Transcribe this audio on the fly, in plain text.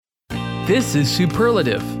This is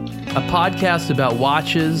Superlative, a podcast about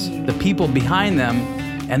watches, the people behind them,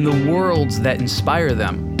 and the worlds that inspire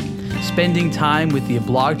them. Spending time with the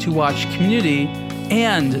Blog to Watch community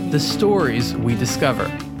and the stories we discover.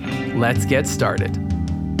 Let's get started.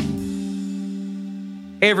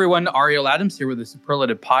 Hey everyone, Ariel Adams here with the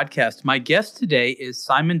Superlative Podcast. My guest today is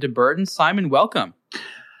Simon de Burton. Simon, welcome.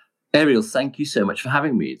 Ariel, thank you so much for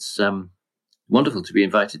having me. It's wonderful to be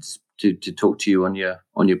invited to talk to you on your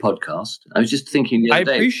podcast. I was just thinking the other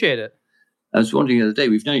day. I appreciate it. I was wondering the other day.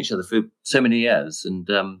 We've known each other for so many years, and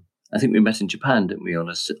I think we met in Japan, didn't we, on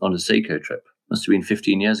a Seiko trip? Must have been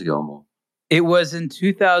 15 years ago or more. It was in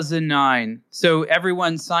 2009. So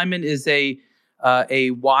everyone, Simon is a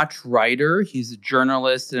watch writer. He's a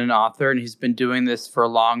journalist and an author, and he's been doing this for a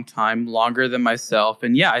long time, longer than myself.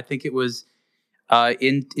 And yeah, I think it was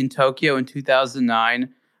in Tokyo in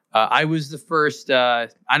 2009. I was the first, I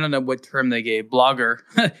don't know what term they gave, blogger,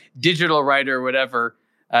 digital writer, or whatever,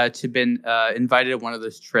 to been invited on one of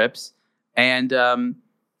those trips. And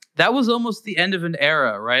that was almost the end of an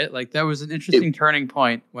era, right? Like that was an interesting turning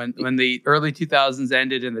point when the early 2000s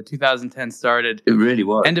ended and the 2010s started. It really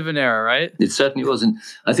was. End of an era, right? It certainly was. And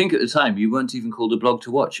I think at the time you weren't even called a blog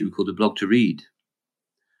to watch, you were called a blog to read.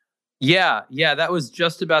 Yeah, that was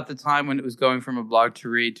just about the time when it was going from a blog to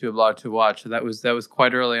read to a blog to watch. So that was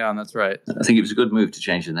quite early on. That's right. I think it was a good move to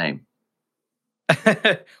change the name.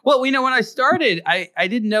 Well, when I started, I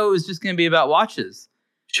didn't know it was just going to be about watches.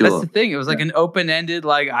 Sure. That's the thing. It was like an open-ended,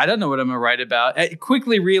 like, I don't know what I'm going to write about. I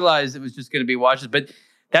quickly realized it was just going to be watches. But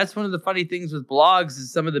that's one of the funny things with blogs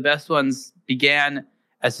is some of the best ones began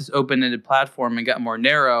as this open-ended platform and got more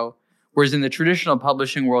narrow. Whereas in the traditional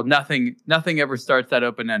publishing world, nothing ever starts that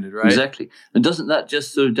open-ended, right? Exactly. And doesn't that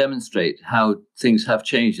just sort of demonstrate how things have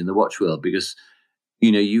changed in the watch world? Because,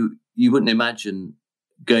 you wouldn't imagine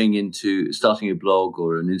going into starting a blog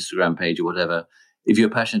or an Instagram page or whatever, if you're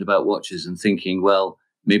passionate about watches and thinking, well,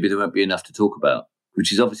 maybe there won't be enough to talk about,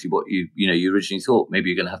 which is obviously what you originally thought. Maybe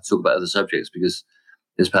you're going to have to talk about other subjects because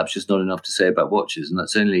there's perhaps just not enough to say about watches. And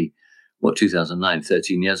that's only, 2009,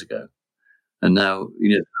 13 years ago. And now,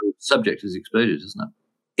 the subject has exploded, hasn't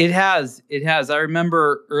it? It has. I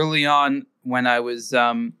remember early on when I was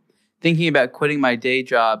thinking about quitting my day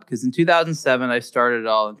job, because in 2007, I started it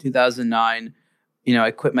all. In 2009,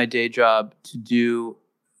 I quit my day job to do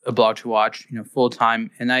a blog to watch, full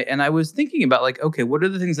time. And I was thinking about like, okay, what are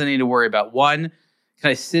the things I need to worry about? One,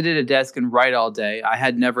 can I sit at a desk and write all day? I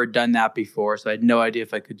had never done that before, so I had no idea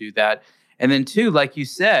if I could do that. And then two, like you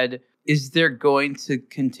said, is there going to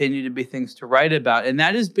continue to be things to write about? And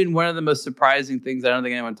that has been one of the most surprising things I don't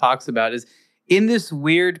think anyone talks about is in this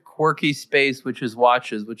weird, quirky space, which is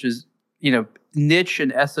watches, which is, niche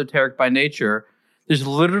and esoteric by nature, there's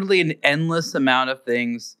literally an endless amount of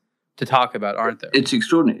things to talk about, aren't there? It's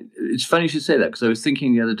extraordinary. It's funny you should say that because I was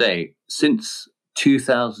thinking the other day, since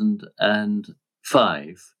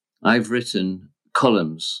 2005, I've written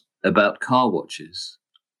columns about car watches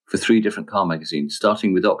for 3 different car magazines,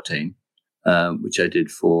 starting with Octane, which I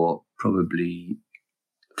did for probably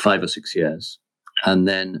 5 or 6 years, and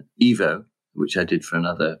then Evo, which I did for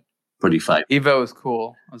another probably 5. Evo was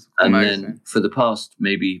cool. It was a cool and magazine. Then for the past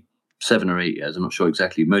maybe 7 or 8 years, I'm not sure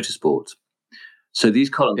exactly, Motorsport. So these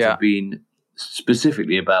columns have been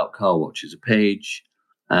specifically about car watches, a page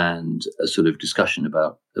and a sort of discussion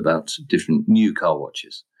about different new car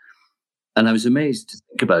watches. And I was amazed to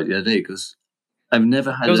think about it the other day because I've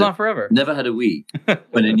never had on forever. Never had a week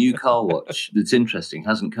when a new car watch that's interesting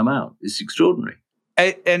hasn't come out. It's extraordinary.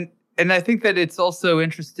 And I think that it's also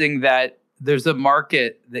interesting that there's a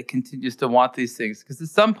market that continues to want these things because at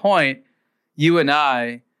some point, you and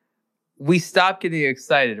I, we stop getting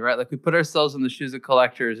excited, right? Like we put ourselves in the shoes of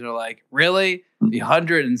collectors and are like, really? The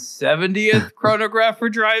 170th chronograph we're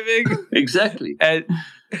driving? Exactly. But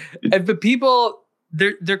people,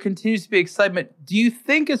 there continues to be excitement. Do you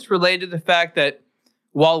think it's related to the fact that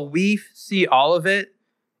while we see all of it,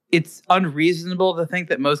 it's unreasonable to think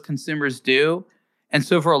that most consumers do? And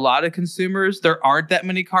so for a lot of consumers, there aren't that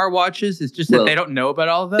many car watches. It's just that they don't know about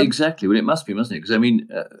all of them. Exactly. Well, it must be, mustn't it? Because I mean,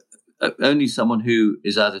 only someone who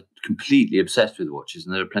is either completely obsessed with watches,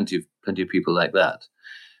 and there are plenty of people like that,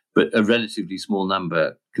 but a relatively small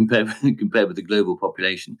number compared with the global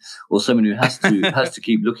population, or someone who has to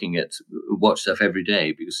keep looking at watch stuff every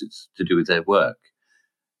day because it's to do with their work.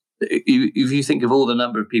 If you think of all the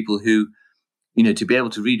number of people who, to be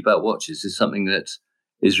able to read about watches is something that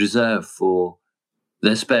is reserved for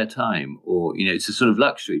their spare time, or it's a sort of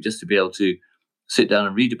luxury just to be able to sit down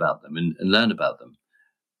and read about them and learn about them.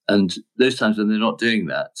 And those times when they're not doing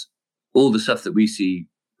that, all the stuff that we see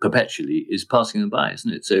perpetually is passing them by,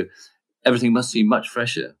 isn't it? So everything must seem much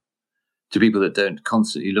fresher to people that don't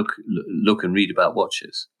constantly look and read about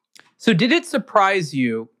watches. So did it surprise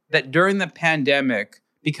you that during the pandemic,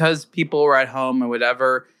 because people were at home and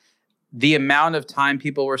whatever, the amount of time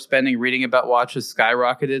people were spending reading about watches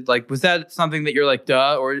skyrocketed? Like, was that something that you're like,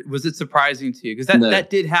 duh, or was it surprising to you? Because that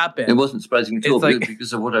did happen. It wasn't surprising at all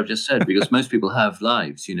because of what I've just said, because most people have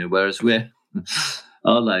lives, whereas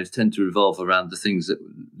our lives tend to revolve around the things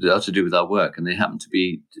that are to do with our work, and they happen to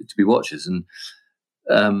be watches. And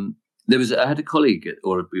I had a colleague,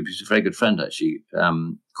 or a very good friend actually,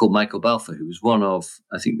 called Michael Balfour, who was one of,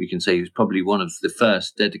 I think we can say, he was probably one of the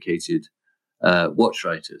first dedicated watch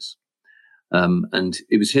writers. And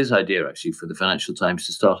it was his idea actually for the Financial Times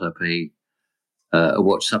to start up a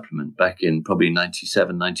watch supplement back in probably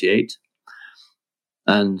 97, 98.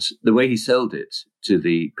 And the way he sold it to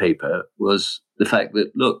the paper was the fact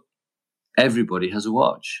that, look, everybody has a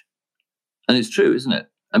watch. And it's true, isn't it?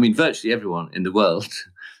 I mean, virtually everyone in the world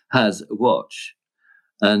has a watch.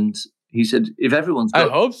 And he said, if everyone's got...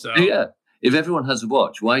 I hope so. Yeah. If everyone has a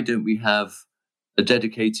watch, why don't we have a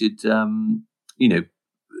dedicated,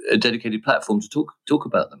 a dedicated platform to talk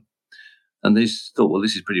about them? And they thought, well,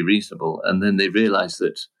 this is pretty reasonable. And then they realized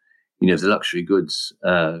that, the luxury goods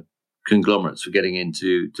conglomerates were getting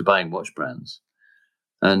into buying watch brands.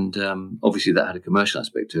 And obviously that had a commercial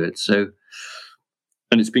aspect to it. So,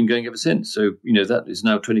 and it's been going ever since. So, that is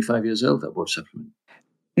now 25 years old, that watch supplement.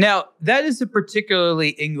 Now, that is a particularly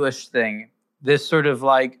English thing, this sort of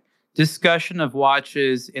like discussion of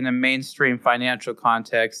watches in a mainstream financial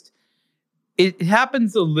context. It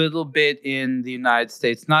happens a little bit in the United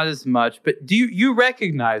States, not as much. But do you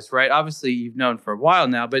recognize, right? Obviously, you've known for a while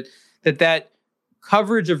now, but that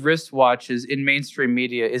coverage of wristwatches in mainstream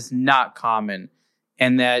media is not common,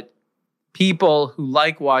 and that people who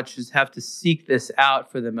like watches have to seek this out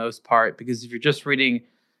for the most part, because if you're just reading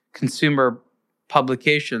consumer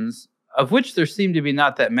publications, of which there seem to be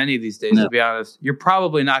not that many these days, to be honest, you're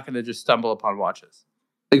probably not going to just stumble upon watches.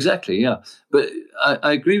 Exactly, yeah. But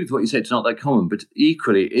I agree with what you say, it's not that common, but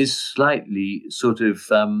equally it is slightly sort of,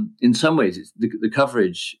 in some ways, it's the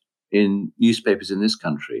coverage in newspapers in this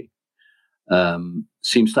country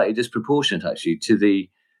seems slightly disproportionate, actually, to the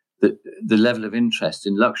level of interest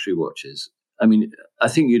in luxury watches. I mean, I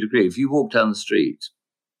think you'd agree, if you walk down the street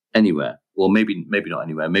anywhere, or maybe not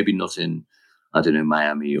anywhere, maybe not in, I don't know,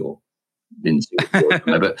 Miami or in Singapore,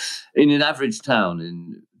 but in an average town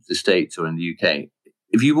in the States or in the UK,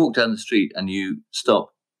 if you walk down the street and you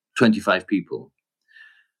stop 25 people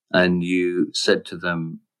and you said to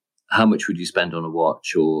them, how much would you spend on a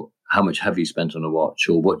watch, or how much have you spent on a watch,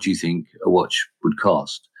 or what do you think a watch would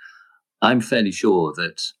cost? I'm fairly sure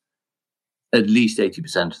that at least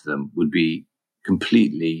 80% of them would be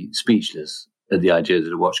completely speechless at the idea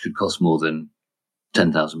that a watch could cost more than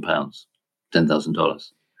 £10,000,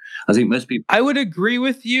 $10,000. I think most people... I would agree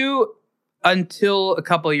with you until a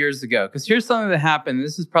couple of years ago, because here's something that happened.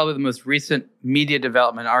 This is probably the most recent media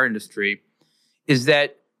development in our industry, is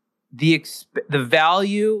that the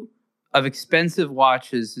value of expensive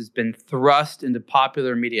watches has been thrust into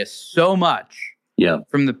popular media so much. Yeah.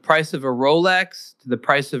 From the price of a Rolex to the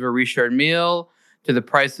price of a Richard Mille to the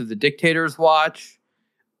price of the Dictator's watch.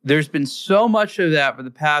 There's been so much of that for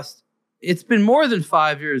the past, it's been more than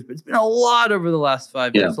 5 years, but it's been a lot over the last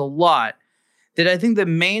 5 years, a lot, that I think the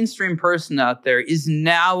mainstream person out there is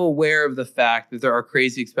now aware of the fact that there are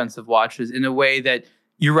crazy expensive watches in a way that,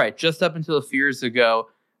 you're right, just up until a few years ago,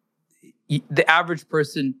 the average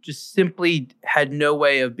person just simply had no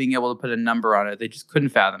way of being able to put a number on it. They just couldn't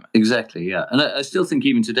fathom it. Exactly, yeah. And I still think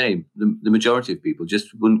even today, the majority of people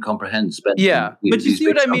just wouldn't comprehend spending. Yeah, but you see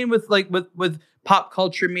what I mean with pop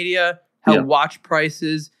culture media, how watch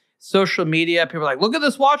prices, social media, people are like, look at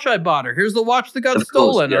this watch I bought, or here's the watch that got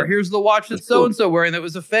stolen, or here's the watch that so-and-so wearing that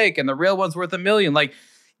was a fake, and the real one's worth $1 million. Like,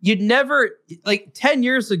 you'd never, 10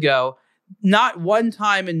 years ago, not one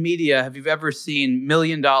time in media have you ever seen $1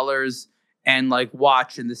 million and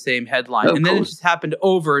watch in the same headline. And then it just happened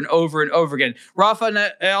over and over and over again. Rafael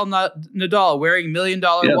Nadal wearing $1 million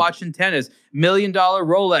watch in tennis, $1 million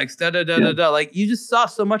Rolex, da-da-da-da-da. Like, you just saw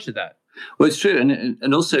so much of that. Well, it's true.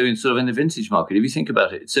 And also in the vintage market, if you think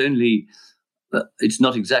about it, it's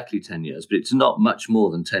not exactly 10 years, but it's not much more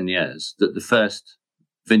than 10 years that the first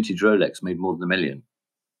vintage Rolex made more than $1 million.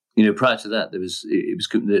 Prior to that,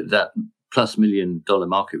 that plus $1 million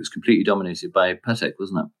market was completely dominated by Patek,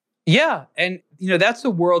 wasn't it? Yeah. And, that's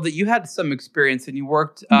a world that you had some experience in. You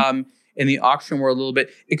worked in the auction world a little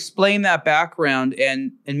bit. Explain that background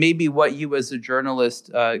and maybe what you as a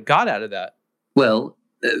journalist got out of that. Well,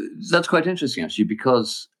 that's quite interesting, actually,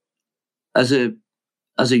 because as a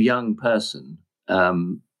young person,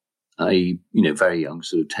 I very young,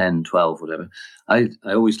 sort of 10, 12, whatever, I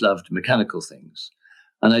always loved mechanical things.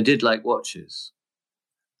 And I did like watches.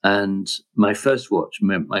 And my first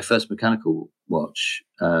mechanical watch,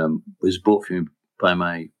 was bought for me by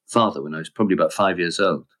my father when I was probably about 5 years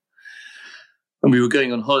old. And we were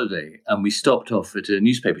going on holiday, and we stopped off at a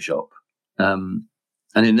newspaper shop. And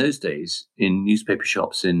in those days, in newspaper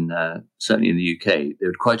shops, certainly in the UK, there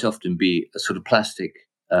would quite often be a sort of plastic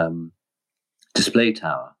display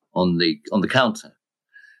tower on the counter,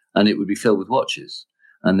 and it would be filled with watches.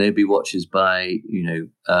 And there'd be watches by,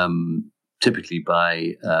 typically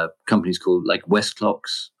by companies called like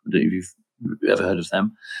Westclocks. I don't know if you've ever heard of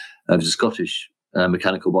them. It was a Scottish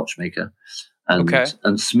mechanical watchmaker.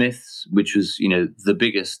 And Smiths, which was, the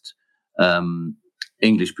biggest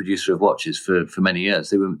English producer of watches for many years.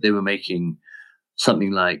 They were making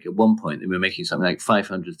something like, at one point, they were making something like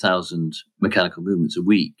 500,000 mechanical movements a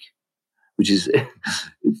week, which is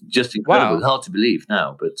just incredible. Wow. It's hard to believe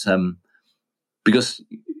now, but because,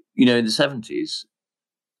 in the 70s,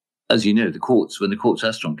 as you know, when the Quartz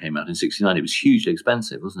Astron came out in 1969, it was hugely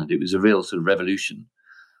expensive, wasn't it? It was a real sort of revolution.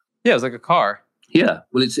 Yeah, it was like a car. Yeah,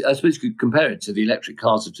 well, I suppose you could compare it to the electric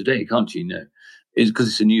cars of today, can't you? Because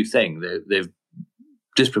it's a new thing. They're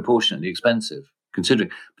disproportionately expensive,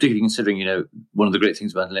 particularly considering, one of the great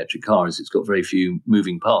things about an electric car is it's got very few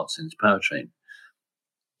moving parts in its powertrain.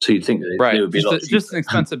 So you'd think that they would be just an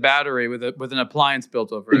expensive battery with an appliance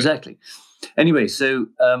built over it. Exactly. Anyway, so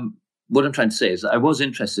what I'm trying to say is that I was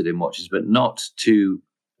interested in watches, but not to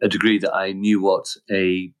a degree that I knew what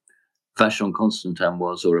a Vacheron Constantin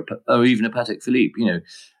was, or even a Patek Philippe.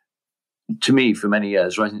 To me, for many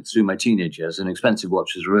years, right through my teenage years, an expensive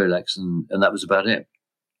watch was a Rolex, and that was about it.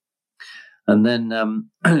 And then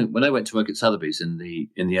when I went to work at Sotheby's in the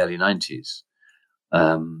early 90s,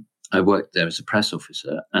 I worked there as a press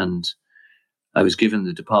officer, and I was given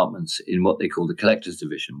the departments in what they called the collector's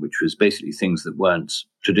division, which was basically things that weren't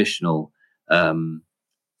traditional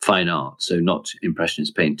fine art, so not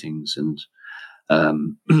impressionist paintings and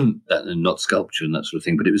not sculpture and that sort of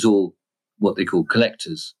thing, but it was all what they call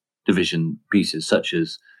collector's division pieces, such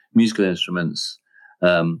as musical instruments,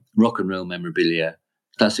 rock and roll memorabilia,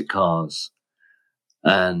 classic cars,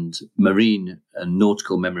 and marine and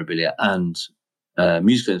nautical memorabilia, and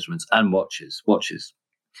musical instruments and watches.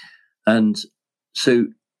 And so,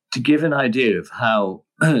 to give an idea of how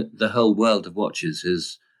the whole world of watches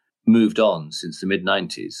has moved on since the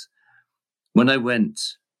mid-90s, when I went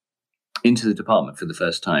into the department for the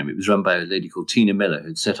first time, it was run by a lady called Tina Miller,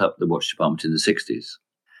 who'd set up the watch department in the 60s.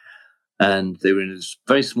 And they were in a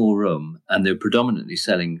very small room, and they were predominantly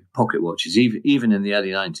selling pocket watches. Even in the early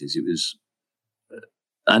 90s, it was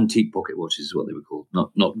antique pocket watches is what they were called,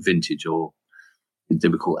 not vintage, or they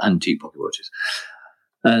were called antique pocket watches.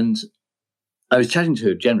 And I was chatting to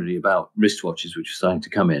her generally about wristwatches, which were starting to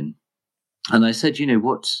come in. And I said,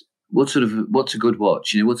 what's a good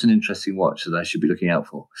watch? What's an interesting watch that I should be looking out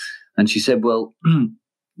for? And she said, well,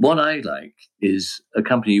 one I like is a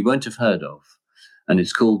company you won't have heard of, and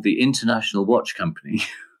it's called the International Watch Company.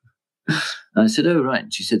 And I said, oh, right.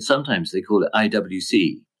 And she said, sometimes they call it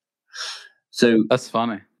IWC. So that's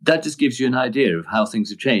funny. That just gives you an idea of how things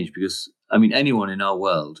have changed, because, anyone in our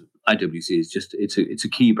world, IWC is just, it's a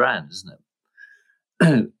key brand, isn't it?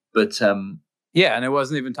 But yeah, and it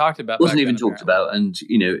wasn't even talked about. Wasn't even talked about. And,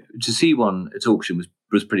 to see one at auction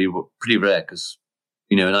was pretty rare, because,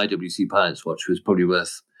 an IWC pilot's watch was probably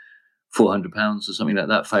worth £400 or something like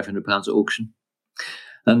that, £500 at auction.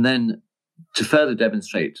 And then to further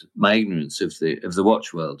demonstrate my ignorance of the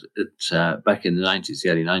watch world, back in the 90s, the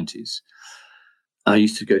early 90s, I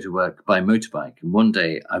used to go to work by motorbike. And one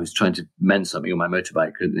day I was trying to mend something on my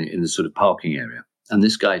motorbike in the sort of parking area. And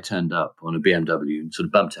this guy turned up on a BMW and sort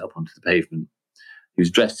of bumped it up onto the pavement. He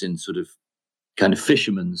was dressed in sort of kind of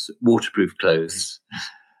fisherman's waterproof clothes.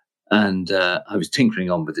 And I was tinkering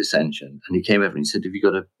on with this engine. And he came over and he said, have you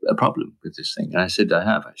got a problem with this thing? And I said, I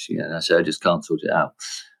have, actually. And I said, I just can't sort it out.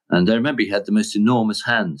 And I remember he had the most enormous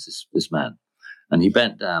hands, this man. And he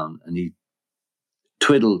bent down and he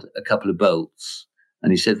twiddled a couple of bolts.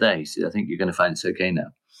 And he said, I think you're going to find it's okay now.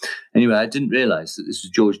 Anyway, I didn't realize that this was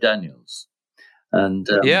George Daniels. And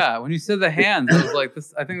yeah, when you said the hands, I was like,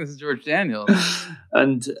 I think this is George Daniels.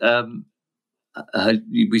 And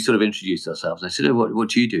we sort of introduced ourselves. I said, oh, what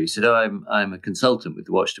do you do? He said, oh, I'm a consultant with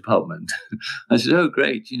the watch department. I said, oh,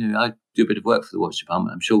 great. I do a bit of work for the watch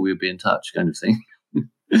department. I'm sure we'll be in touch, kind of thing.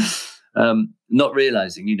 Not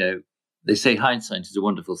realizing, they say hindsight is a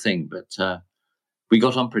wonderful thing, but we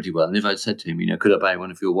got on pretty well. And if I'd said to him, could I buy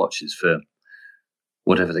one of your watches for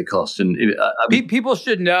whatever they cost. And people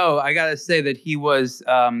should know, I got to say that he was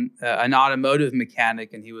an automotive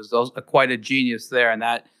mechanic, and he was also quite a genius there. And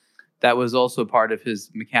that was also part of his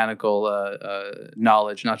mechanical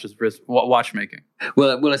knowledge, not just watchmaking.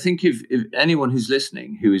 Well, I think if anyone who's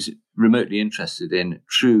listening who is remotely interested in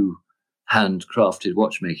true handcrafted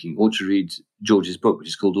watchmaking ought to read George's book, which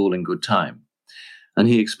is called All in Good Time. And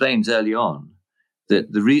he explains early on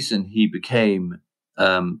that the reason he became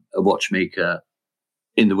a watchmaker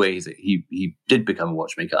in the way that he did become a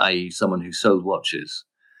watchmaker, i.e. someone who sold watches,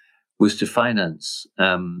 was to finance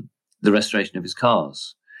the restoration of his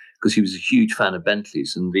cars, because he was a huge fan of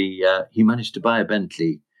Bentleys. And he managed to buy a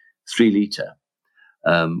Bentley 3-litre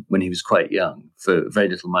when he was quite young for very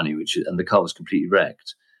little money, and the car was completely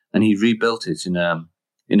wrecked. And he rebuilt it in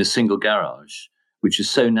a single garage, which is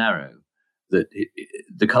so narrow that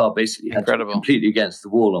the car basically had to be completely against the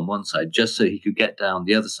wall on one side, just so he could get down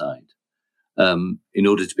the other side in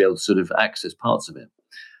order to be able to sort of access parts of it.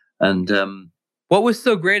 And what was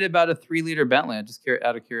so great about a 3-liter Bentley? Just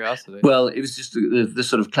out of curiosity. Well, it was just the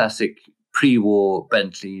sort of classic pre-war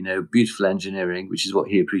Bentley, beautiful engineering, which is what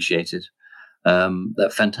he appreciated.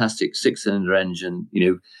 That fantastic 6-cylinder engine,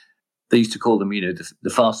 they used to call them,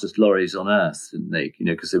 the fastest lorries on earth, didn't they?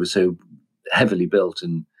 Because they were so heavily built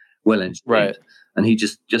and well engineered. Right. And he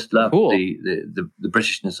just loved the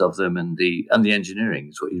Britishness of them and the engineering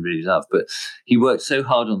is what he really loved. But he worked so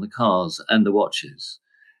hard on the cars and the watches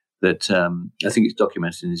that I think it's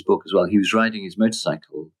documented in his book as well. He was riding his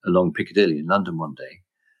motorcycle along Piccadilly in London one day,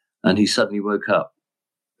 and he suddenly woke up,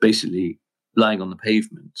 basically lying on the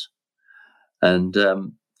pavement, and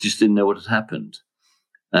just didn't know what had happened.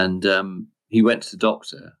 And he went to the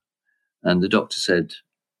doctor, and the doctor said,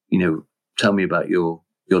 tell me about your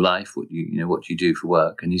life, what you do for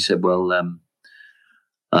work. And he said, well,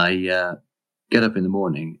 I get up in the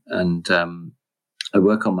morning and I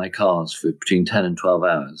work on my cars for between 10 and 12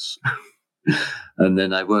 hours. And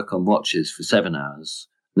then I work on watches for 7 hours.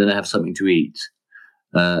 And then I have something to eat.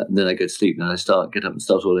 And then I go to sleep, and I get up and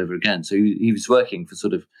start all over again. So he was working for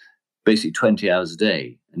sort of basically 20 hours a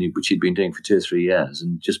day, which he'd been doing for 2 or 3 years,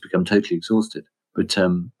 and just become totally exhausted. But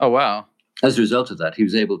oh, wow. As a result of that, he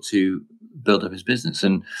was able to build up his business.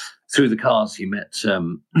 And through the cars, he met,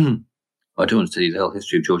 I don't want to tell you the whole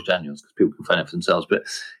history of George Daniels because people can find it for themselves, but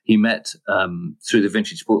he met through the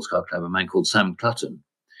Vintage Sports Car Club a man called Sam Clutton,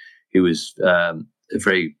 who was a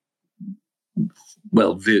very,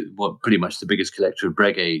 pretty much the biggest collector of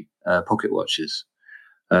Breguet pocket watches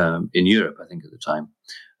in Europe, I think, at the time.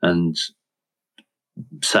 And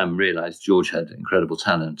Sam realized George had incredible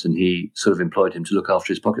talent, and he sort of employed him to look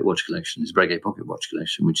after his pocket watch collection, his Breguet pocket watch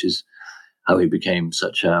collection, which is how he became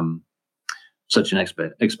such an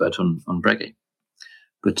expert on Breguet.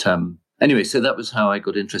 But anyway, so that was how I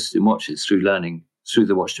got interested in watches, through learning through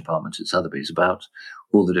the watch department at Sotheby's about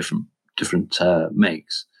all the different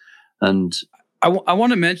makes. And I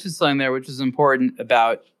want to mention something there, which is important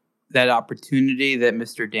about that opportunity that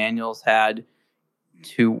Mr. Daniels had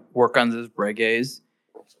to work on those Breguets.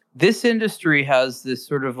 This industry has this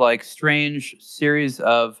sort of like strange series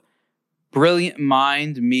of brilliant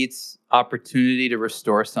mind meets opportunity to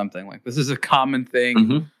restore something. Like this is a common thing.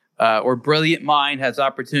 Mm-hmm. Or brilliant mind has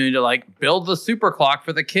opportunity to like build the super clock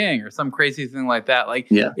for the king or some crazy thing like that.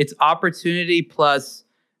 It's opportunity plus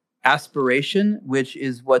aspiration, which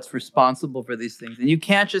is what's responsible for these things. And you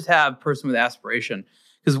can't just have a person with aspiration,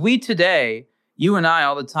 because we today, you and I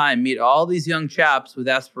all the time, meet all these young chaps with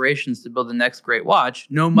aspirations to build the next great watch,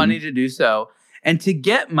 no money to do so. And to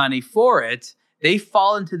get money for it, they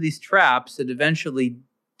fall into these traps that eventually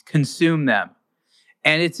consume them.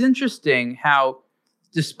 And it's interesting how,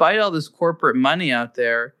 despite all this corporate money out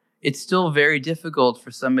there, it's still very difficult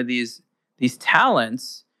for some of these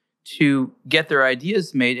talents to get their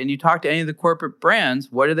ideas made. And you talk to any of the corporate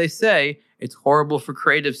brands, what do they say? It's horrible for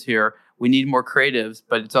creatives here. We need more creatives,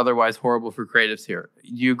 but it's otherwise horrible for creatives here.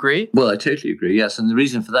 Do you agree? Well, I totally agree, yes. And the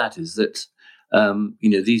reason for that is that,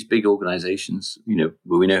 these big organizations, we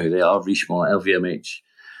know who they are, Richemont, LVMH,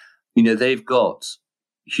 they've got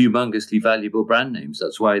humongously valuable brand names.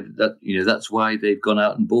 That's why they've gone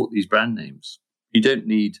out and bought these brand names. You don't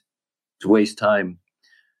need to waste time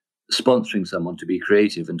sponsoring someone to be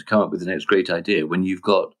creative and to come up with the next great idea when you've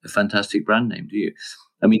got a fantastic brand name, do you?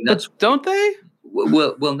 I mean, but don't they?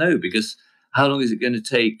 Well, no, because how long is it going to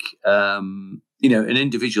take? An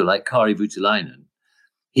individual like Kari Voutilainen,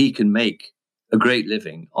 he can make a great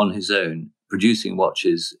living on his own producing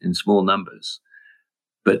watches in small numbers.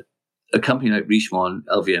 But a company like Richemont,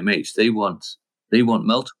 LVMH, they want They want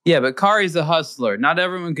multiple. Yeah, but Kari's a hustler. Not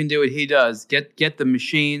everyone can do what he does. Get the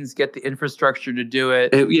machines, get the infrastructure to do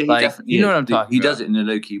it. Yeah, he like, definitely. you know what I'm talking He about. does it in a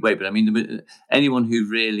low key way, but I mean, anyone who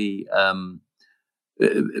really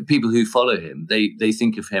people who follow him, they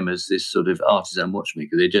think of him as this sort of artisan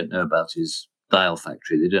watchmaker. They don't know about his dial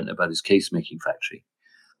factory. They don't know about his case making factory.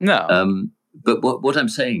 No. But what I'm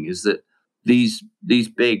saying is that these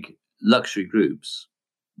big luxury groups,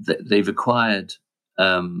 they've acquired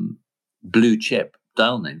blue chip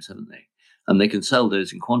dial names, haven't they? And they can sell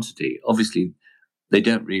those in quantity. Obviously, they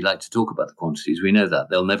don't really like to talk about the quantities. We know that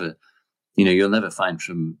they'll never, you'll never find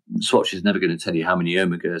from Swatch is never going to tell you how many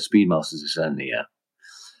Omega Speedmasters are selling a year.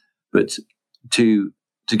 But to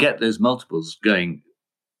get those multiples going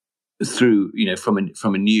through, from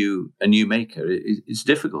a new maker, it's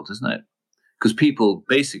difficult, isn't it? Because people,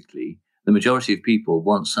 basically, the majority of people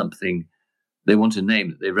want something. They want a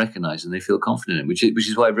name that they recognize and they feel confident in, which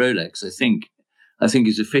is why Rolex, I think,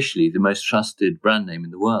 is officially the most trusted brand name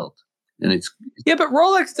in the world. And it's yeah, but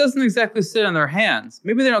Rolex doesn't exactly sit on their hands.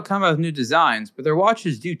 Maybe they don't come out with new designs, but their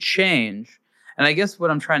watches do change. And I guess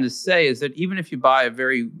what I'm trying to say is that even if you buy a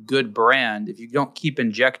very good brand, if you don't keep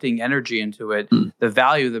injecting energy into it, the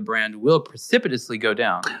value of the brand will precipitously go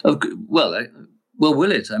down. Well,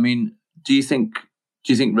 will it? I mean, do you think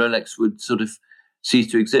Rolex would sort of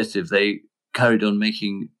cease to exist if they carried on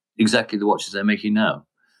making exactly the watches they're making now?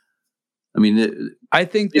 I mean, I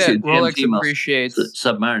think that Rolex appreciates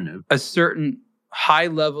Submariner. A certain high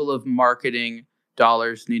level of marketing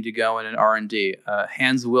dollars need to go in an R&D.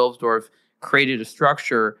 Hans Wilsdorf created a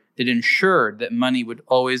structure that ensured that money would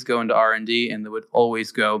always go into R&D and that would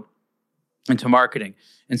always go into marketing.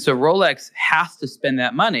 And so Rolex has to spend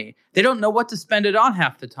that money. They don't know what to spend it on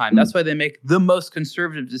half the time. That's why they make the most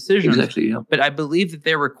conservative decisions. Exactly, yeah. But I believe that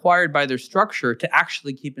they're required by their structure to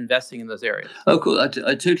actually keep investing in those areas. Oh, cool. I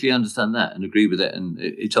totally understand that and agree with it. And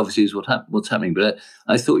it obviously is what's happening. But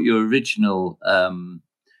I thought your original,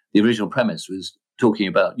 the original premise was talking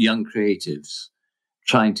about young creatives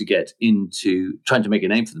trying to make a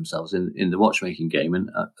name for themselves in the watchmaking game. And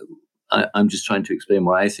I'm just trying to explain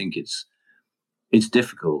why I think it's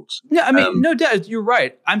difficult. Yeah, I mean, no doubt, you're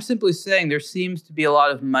right. I'm simply saying there seems to be a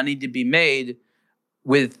lot of money to be made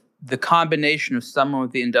with the combination of someone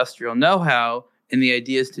with the industrial know-how and the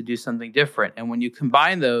ideas to do something different. And when you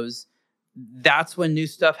combine those, that's when new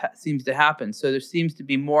stuff seems to happen. So there seems to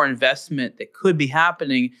be more investment that could be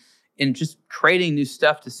happening in just creating new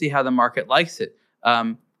stuff to see how the market likes it.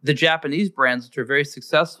 The Japanese brands, which are very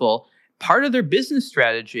successful, part of their business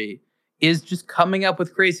strategy is just coming up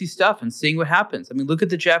with crazy stuff and seeing what happens. I mean, look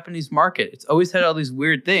at the Japanese market. It's always had all these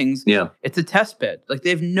weird things. Yeah. It's a test bed. Like,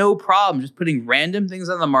 they have no problem just putting random things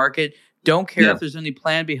on the market, don't care if there's any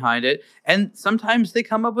plan behind it. And sometimes they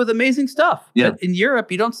come up with amazing stuff. Yeah. But in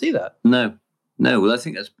Europe, you don't see that. No. Well, I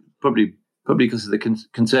think that's probably because of the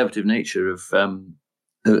conservative nature of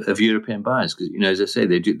European buyers. Because, as I say,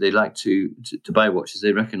 they like to buy watches.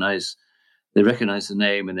 They recognize the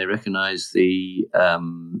name and they recognize the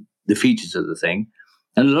features of the thing,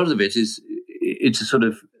 and a lot of it's a sort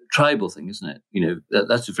of tribal thing, isn't it?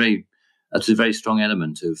 That's a very strong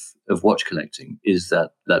element of watch collecting, is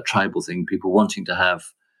that tribal thing, people wanting to have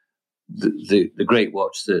the great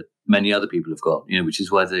watch that many other people have got, which is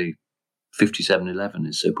why the 5711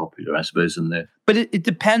 is so popular, I suppose. But it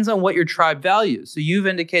depends on what your tribe values. So you've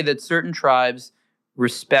indicated that certain tribes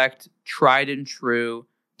respect tried and true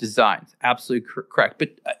designs. Absolutely correct.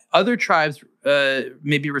 But other tribes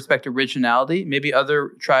maybe respect originality. Maybe other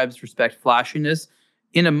tribes respect flashiness.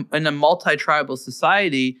 In a multi-tribal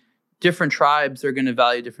society, different tribes are going to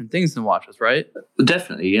value different things in watches, right?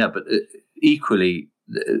 Definitely, yeah. But equally,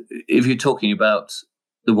 if you're talking about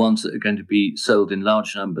the ones that are going to be sold in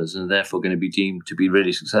large numbers and therefore going to be deemed to be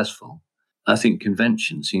really successful, I think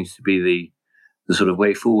convention seems to be the sort of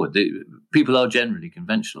way forward. People are generally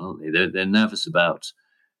conventional, aren't they? They're nervous about,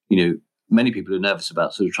 many people are nervous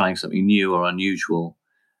about sort of trying something new or unusual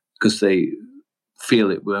because they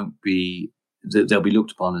feel it won't be, that they'll be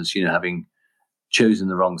looked upon as, having chosen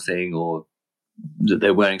the wrong thing, or that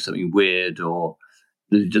they're wearing something weird, or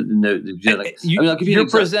you're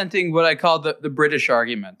presenting what I call the British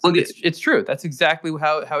argument. Well, it's true. That's exactly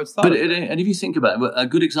how it's thought. And if you think about it, a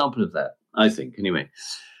good example of that, I think, anyway,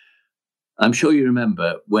 I'm sure you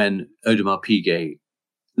remember when Audemars Piguet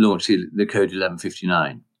launched the Code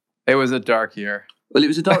 1159. It was a dark year. Well, it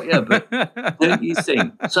was a dark year, but don't you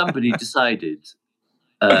think somebody decided?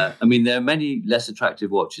 There are many less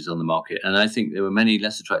attractive watches on the market, and I think there were many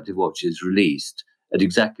less attractive watches released at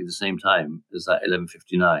exactly the same time as that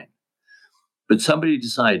 1159. But somebody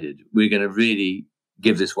decided we're going to really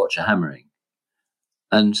give this watch a hammering.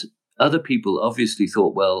 And other people obviously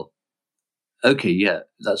thought, well, okay, yeah,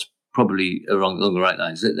 that's probably along the right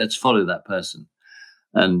lines. Let's follow that person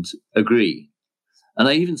and agree. And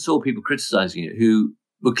I even saw people criticizing it who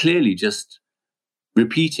were clearly just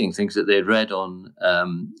repeating things that they'd read on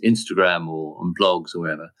Instagram or on blogs or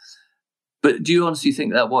wherever. But do you honestly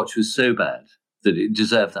think that watch was so bad that it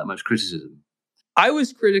deserved that much criticism? I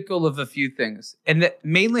was critical of a few things, and that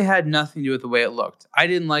mainly had nothing to do with the way it looked. I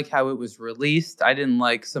didn't like how it was released. I didn't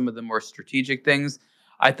like some of the more strategic things.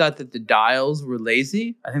 I thought that the dials were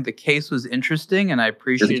lazy. I think the case was interesting, and I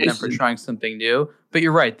appreciated them for trying something new. But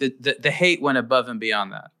you're right. The hate went above and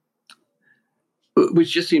beyond that.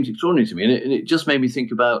 Which just seems extraordinary to me. And it just made me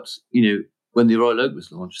think about, when the Royal Oak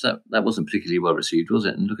was launched, that wasn't particularly well received, was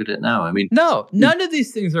it? And look at it now. I mean, no, none of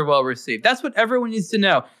these things are well received. That's what everyone needs to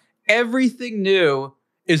know. Everything new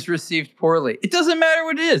is received poorly. It doesn't matter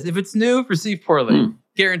what it is. If it's new, received poorly.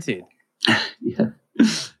 Guaranteed. Yeah,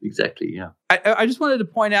 exactly. Yeah. I just wanted to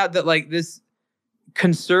point out that like this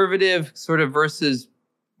conservative sort of versus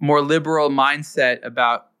more liberal mindset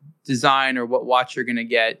about design or what watch you're going to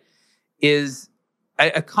get is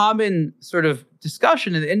a common sort of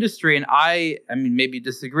discussion in the industry. And I mean, maybe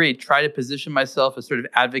disagree, try to position myself as sort of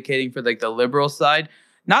advocating for like the liberal side.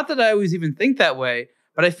 Not that I always even think that way,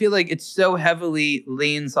 but I feel like it so heavily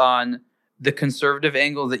leans on the conservative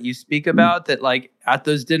angle that you speak about that like at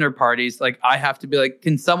those dinner parties, like I have to be like,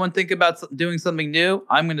 can someone think about doing something new?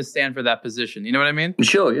 I'm going to stand for that position. You know what I mean?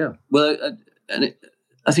 Sure, yeah. Well,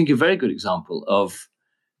 I think a very good example of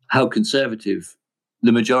how conservative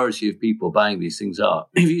the majority of people buying these things are.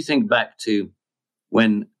 If you think back to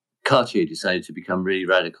when Cartier decided to become really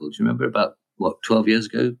radical, do you remember about, 12 years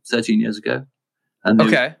ago, 13 years ago? And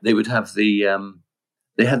they would have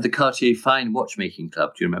they had the Cartier Fine Watchmaking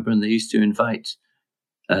Club, do you remember? And they used to invite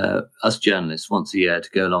us journalists once a year to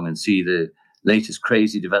go along and see the latest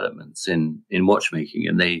crazy developments in watchmaking.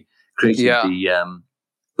 And they created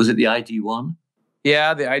was it the ID1?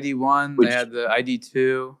 Yeah, the ID1. They had the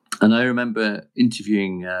ID2. And I remember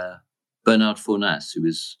interviewing Bernard Fornas, who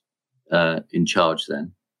was in charge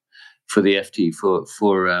then for the FT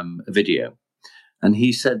for a video. And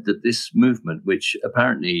he said that this movement, which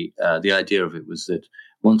apparently the idea of it was that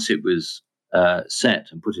once it was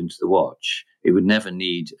set and put into the watch, it would never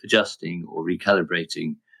need adjusting or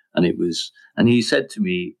recalibrating. And he said to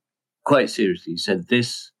me quite seriously, he said,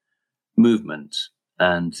 this movement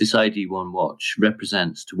and this ID1 watch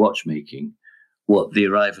represents to watchmaking what the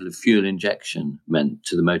arrival of fuel injection meant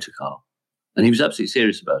to the motor car. And he was absolutely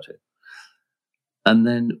serious about it. And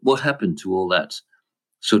then what happened to all that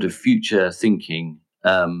sort of future thinking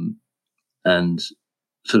and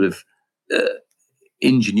sort of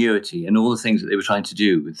ingenuity and all the things that they were trying to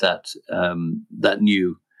do with that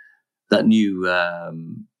new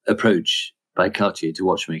approach by Cartier to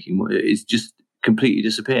watchmaking? It's just completely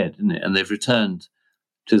disappeared, isn't it? And they've returned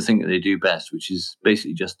to the thing that they do best, which is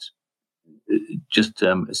basically just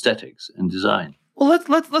aesthetics and design. Well,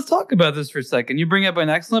 let's talk about this for a second. You bring up an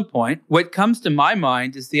excellent point. What comes to my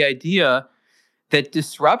mind is the idea that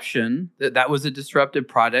disruption, that was a disruptive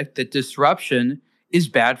product, that disruption is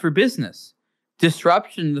bad for business.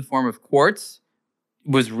 Disruption in the form of quartz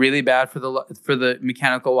was really bad for the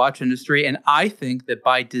mechanical watch industry. And I think that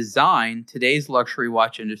by design, today's luxury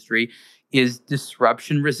watch industry is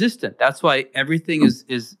disruption resistant. That's why everything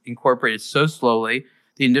is incorporated so slowly.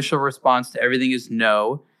 The initial response to everything is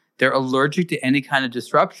no. They're allergic to any kind of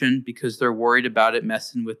disruption because they're worried about it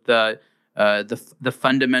messing with the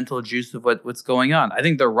fundamental juice of what's going on. I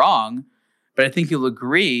think they're wrong, but I think you'll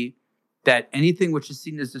agree that anything which is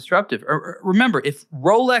seen as disruptive. Remember, if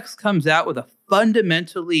Rolex comes out with a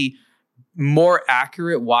fundamentally more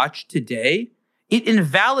accurate watch today, it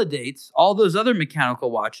invalidates all those other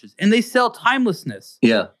mechanical watches, and they sell timelessness.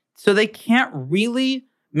 Yeah. So they can't really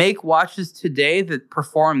make watches today that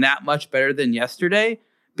perform that much better than yesterday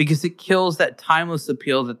because it kills that timeless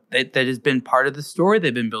appeal that has been part of the story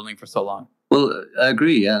they've been building for so long. Well, I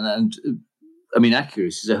agree. And I mean,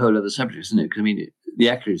 accuracy is a whole other subject, isn't it? Because I mean, the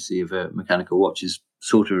accuracy of a mechanical watch is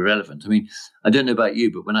sort of irrelevant. I mean, I don't know about you,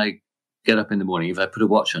 but when I get up in the morning, if I put a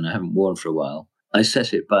watch on I haven't worn for a while, I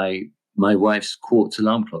set it by my wife's quartz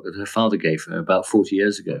alarm clock that her father gave her about 40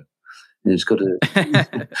 years ago. And it's got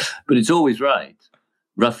but it's always right,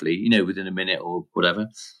 roughly, within a minute or whatever.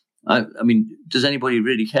 I mean, does anybody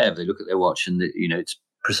really care if they look at their watch and, it's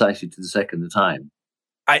precisely to the second the time?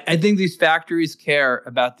 I think these factories care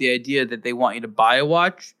about the idea that they want you to buy a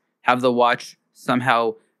watch, have the watch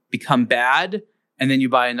somehow become bad, and then you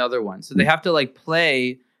buy another one. So they have to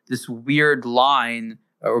play this weird line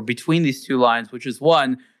or between these two lines, which is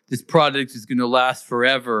one, this product is going to last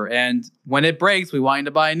forever. And when it breaks, we want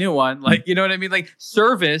to buy a new one. Like, you know what I mean? Like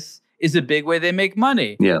service is a big way they make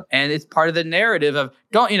money. Yeah. And it's part of the narrative of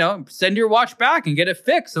send your watch back and get it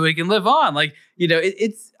fixed so we can live on. Like,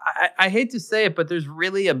 I hate to say it, but there's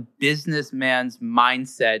really a businessman's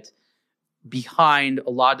mindset behind a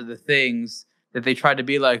lot of the things that they try to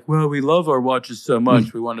be like, well, we love our watches so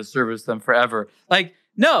much. We want to service them forever. Like,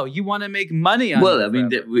 no, you want to make money on Well, them.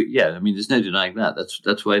 There's no denying that.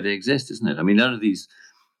 That's why they exist, isn't it? I mean, none of these,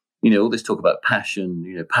 all this talk about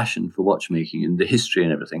passion, passion for watchmaking and the history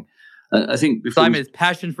and everything. I think before Simon, it's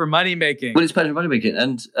passion for money making. Well, it's passion for money making.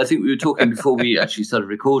 And I think we were talking before we actually started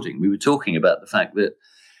recording, we were talking about the fact that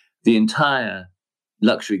the entire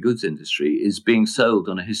luxury goods industry is being sold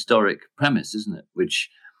on a historic premise, isn't it? Which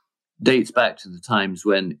dates back to the times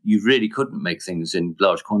when you really couldn't make things in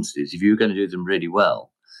large quantities if you were going to do them really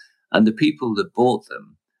well. And the people that bought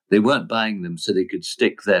them, they weren't buying them so they could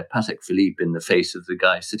stick their Patek Philippe in the face of the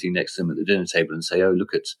guy sitting next to them at the dinner table and say, oh,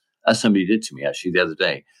 look at, as somebody did to me actually the other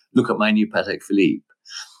day, look at my new Patek Philippe.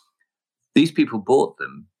 These people bought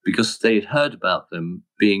them because they had heard about them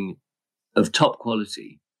being of top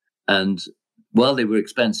quality. And while they were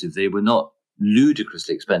expensive, they were not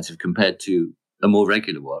ludicrously expensive compared to a more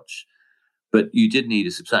regular watch. But you did need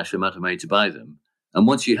a substantial amount of money to buy them. And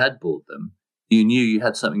once you had bought them, you knew you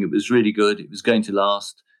had something that was really good. It was going to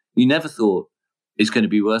last. You never thought it's going to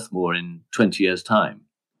be worth more in 20 years' time.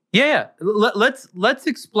 Yeah. Let's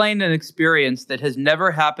explain an experience that has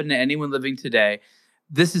never happened to anyone living today.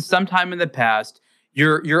 This is sometime in the past.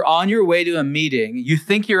 You're on your way to a meeting. You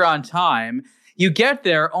think you're on time. You get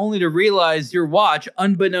there only to realize your watch,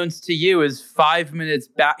 unbeknownst to you, is 5 minutes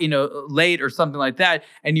back, late or something like that.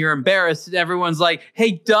 And you're embarrassed. And everyone's like,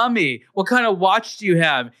 hey, dummy, what kind of watch do you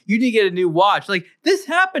have? You need to get a new watch. Like, this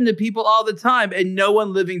happened to people all the time. And no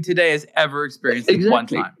one living today has ever experienced it one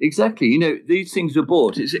time. Exactly. These things are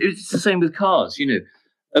bought. It's the same with cars.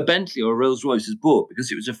 A Bentley or a Rolls Royce is bought because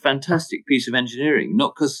it was a fantastic piece of engineering,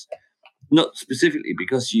 not specifically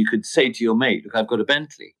because you could say to your mate, look, I've got a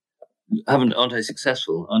Bentley. Aren't I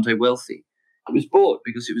successful? Aren't I wealthy? It was bought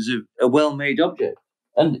because it was a well-made object,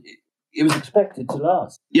 and it was expected to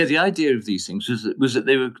last. Yeah, the idea of these things was that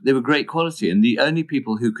they were great quality, and the only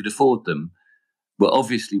people who could afford them were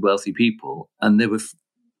obviously wealthy people, and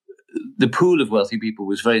the pool of wealthy people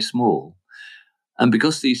was very small, and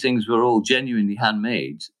because these things were all genuinely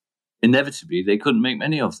handmade, inevitably they couldn't make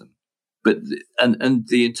many of them. But and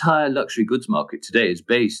the entire luxury goods market today is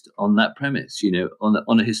based on that premise,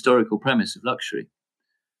 on a historical premise of luxury.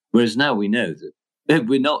 Whereas now we know that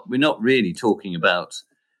we're not really talking about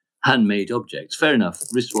handmade objects. Fair enough,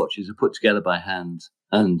 wristwatches are put together by hand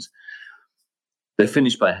and they're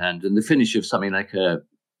finished by hand. And the finish of something like to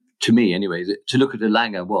me anyway, to look at a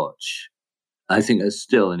Lange watch, I think is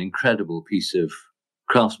still an incredible piece of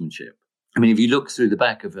craftsmanship. I mean, if you look through the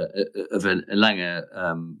back of a Lange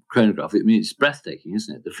chronograph, it's breathtaking,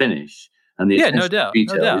 isn't it? The finish and the no doubt,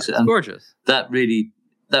 details. No doubt. It's gorgeous. That really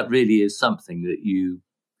is something that you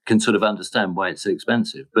can sort of understand why it's so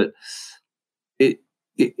expensive. But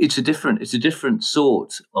it's a different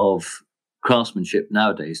sort of craftsmanship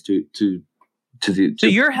nowadays. So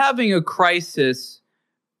you're having a crisis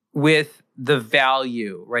with the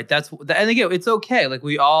value, right? And again, it's okay. Like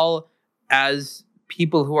we all, as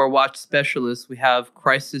people who are watch specialists, we have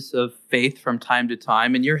crisis of faith from time to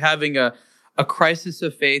time, and you're having a crisis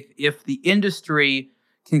of faith if the industry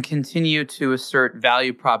can continue to assert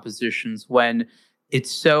value propositions when it's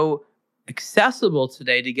so accessible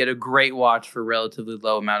today to get a great watch for a relatively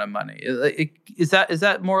low amount of money. Is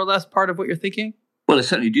that more or less part of what you're thinking? Well, I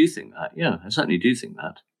certainly do think that. Yeah, I certainly do think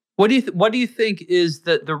that. What do you think is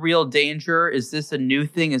the real danger? Is this a new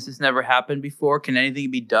thing? Has this never happened before? Can anything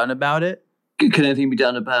be done about it? Can anything be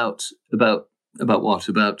done about what?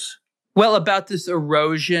 About this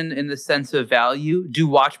erosion in the sense of value? Do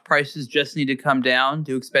watch prices just need to come down?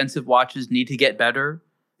 Do expensive watches need to get better?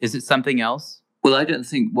 Is it something else? Well, I don't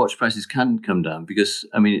think watch prices can come down because,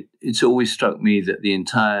 I mean, it's always struck me that the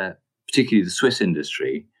entire, particularly the Swiss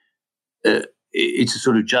industry, it's a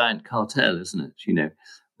sort of giant cartel, isn't it?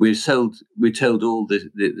 We're told all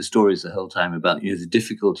the stories the whole time about the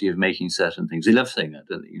difficulty of making certain things. They love saying that,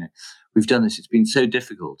 don't they? We've done this. It's been so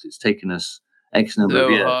difficult. It's taken us X number of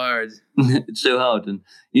years. So hard. It's so hard, and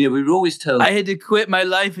we were always told. I had to quit my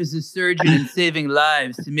life as a surgeon and saving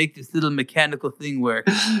lives to make this little mechanical thing work.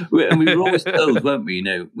 And we were always told, weren't we?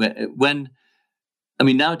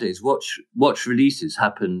 Nowadays watch releases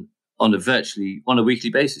happen on a weekly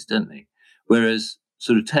basis, don't they? Whereas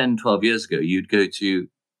sort of 10, 12 years ago, you'd go to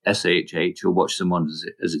SAHH, or Watches and Wonders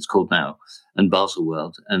as it's called now, and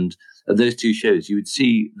Baselworld. And at those two shows, you would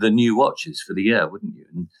see the new watches for the year, wouldn't you?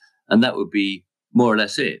 And that would be more or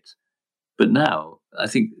less it. But now, I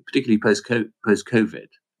think, particularly post-COVID,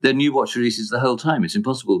 there are new watch releases the whole time. It's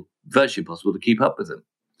virtually impossible to keep up with them.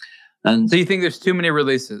 And so you think there's too many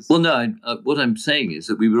releases? Well, no. What I'm saying is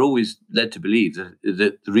that we were always led to believe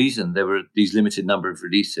that the reason there were these limited number of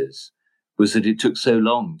releases was that it took so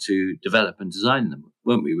long to develop and design them,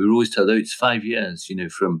 weren't we? We were always told, it's 5 years,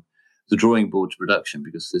 from the drawing board to production,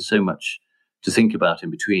 because there's so much to think about in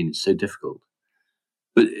between. It's so difficult.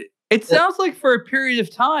 But it sounds like for a period of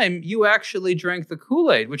time, you actually drank the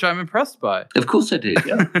Kool-Aid, which I'm impressed by. Of course I did,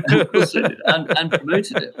 yeah. Of course I did, and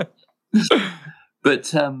promoted it.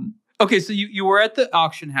 But okay, so you were at the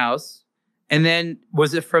auction house, and then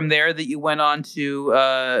was it from there that you went on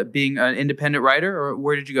to being an independent writer, or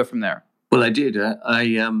where did you go from there? Well, I did. I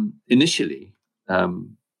initially,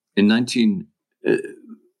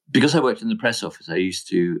 because I worked in the press office, I used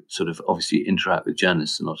to sort of obviously interact with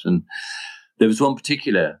journalists a lot. And there was one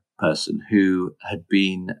particular person who had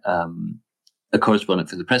been a correspondent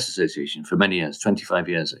for the Press Association for many years, 25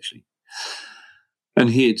 years actually.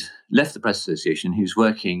 And he had left the Press Association. He was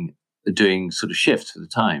doing sort of shifts for the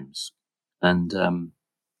Times. And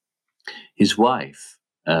his wife,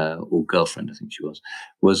 or girlfriend, I think she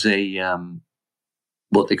was a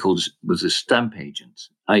what they called was a stamp agent.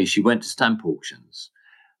 I.e., she went to stamp auctions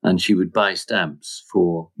and she would buy stamps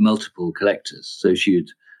for multiple collectors. So she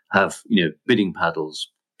would have, bidding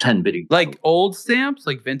paddles, 10 bidding paddles. Like old stamps,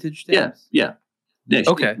 like vintage stamps? Yeah. No,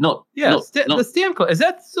 okay. The stamp is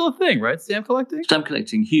that still a thing, right? Stamp collecting? Stamp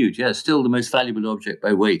collecting, huge. Yeah, still the most valuable object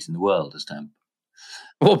by weight in the world, a stamp.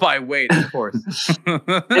 Well, by weight, of course.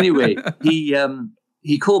 Anyway,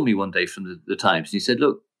 he called me one day from the Times and he said,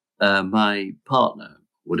 look, my partner,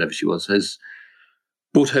 whatever she was, has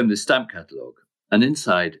brought home this stamp catalogue, and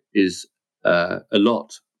inside is a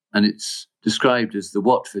lot, and it's described as the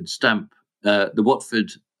Watford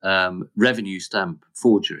revenue stamp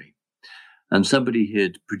forgery. And somebody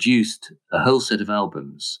had produced a whole set of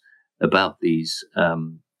albums about these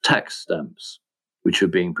tax stamps, which were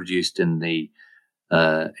being produced in the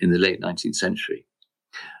late 19th century.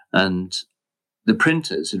 And the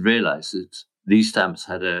printers had realized that these stamps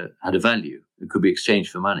had a value and could be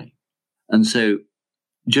exchanged for money. And so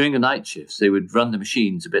during the night shifts, they would run the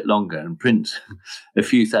machines a bit longer and print a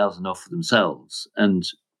few thousand off for themselves and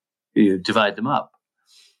divide them up.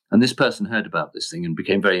 And this person heard about this thing and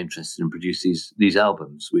became very interested and produced these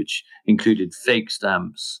albums, which included fake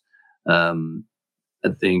stamps. They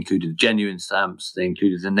included genuine stamps. They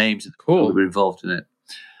included the names of the people who were involved in it.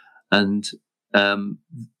 And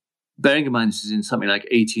bearing in mind this is in something like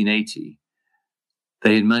 1880,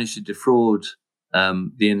 they had managed to defraud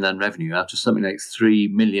the Inland Revenue out of something like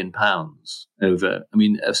 £3 million over,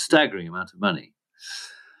 a staggering amount of money.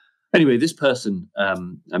 Anyway, this person,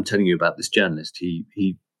 I'm telling you about, this journalist,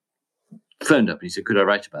 he phoned up and he said, could I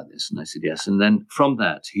write about this? And I said, yes. And then from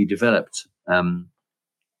that, he developed an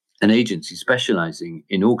agency specializing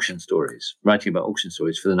in auction stories, writing about auction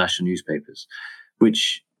stories for the national newspapers,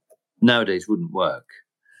 which nowadays wouldn't work.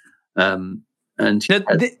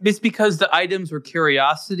 It's because the items were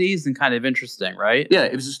curiosities and kind of interesting, right? Yeah,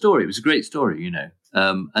 it was a story. It was a great story, and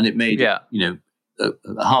it made, a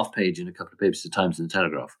half page in a couple of papers at Times and the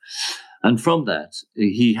Telegraph. And from that,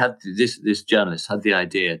 he had this journalist had the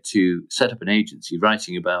idea to set up an agency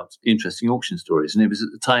writing about interesting auction stories. And it was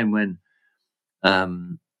at the time when,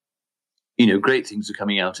 great things were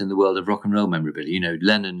coming out in the world of rock and roll memorabilia,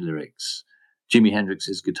 Lennon lyrics, Jimi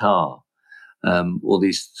Hendrix's guitar, all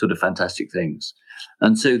these sort of fantastic things.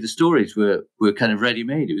 And so the stories were kind of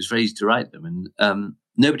ready-made. It was ready to write them, and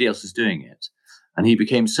nobody else was doing it. And he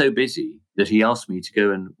became so busy that he asked me to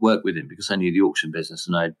go and work with him because I knew the auction business,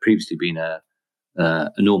 and I'd previously been a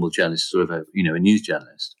normal journalist, sort of a news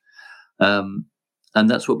journalist. And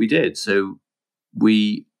that's what we did. So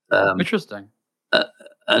we interesting.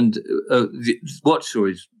 And the watch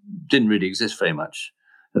stories didn't really exist very much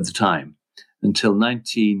at the time until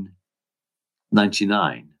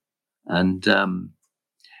 1999, and the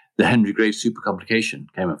Henry Graves Super Complication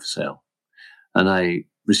came up for sale, and I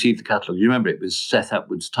received the catalogue. You remember it was Seth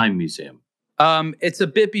Atwood's Time Museum. It's a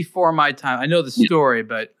bit before my time. I know the story,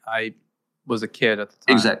 but I was a kid at the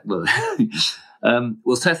time. Exactly.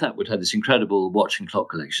 Well, Seth Atwood had this incredible watch and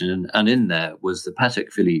clock collection, and in there was the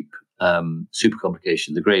Patek Philippe Super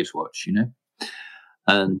Complication, the Graves watch,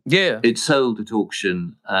 and it sold at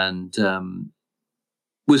auction, and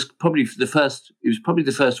was probably the first. It was probably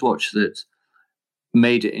the first watch that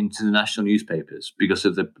made it into the national newspapers because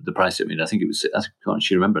of the price. I think it was. I can't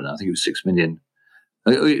actually remember now. I think it was £6 million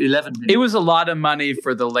 $11 million. It was a lot of money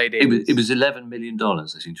for the late 80s. It was $11 million, I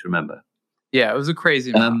seem to remember. Yeah, it was a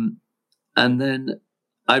crazy amount. And then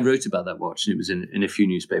I wrote about that watch, and it was in a few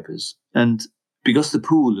newspapers. And because the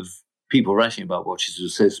pool of people writing about watches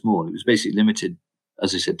was so small, it was basically limited,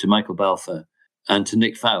 as I said, to Michael Balfour and to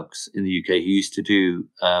Nick Fowkes in the UK, who used to do,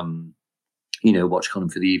 watch column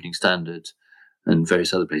for the Evening Standard and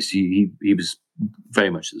various other places. He was very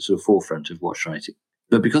much at the sort of forefront of watch writing.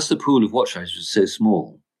 But because the pool of watch writers was so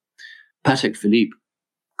small, Patek Philippe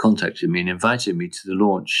contacted me and invited me to the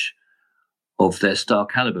launch of their Star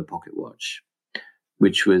Caliber pocket watch,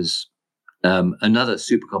 which was another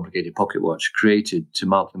super complicated pocket watch created to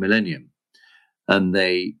mark the millennium. And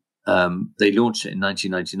they launched it in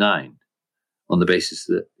 1999 on the basis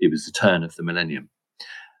that it was the turn of the millennium.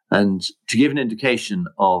 And to give an indication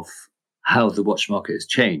of how the watch market has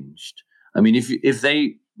changed, I mean, if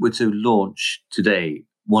they were to launch today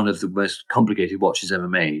one of the most complicated watches ever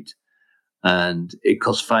made, and it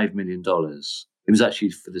cost $5 million, it was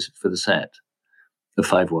actually for the set of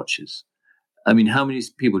 5 watches. I mean, how many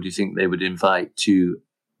people do you think they would invite to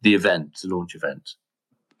the launch event?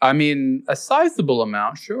 I mean, a sizable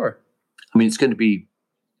amount, sure. I mean, it's going to be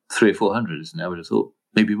 300 or 400, isn't it? I would have thought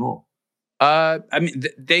maybe more. I mean,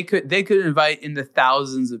 they could invite in the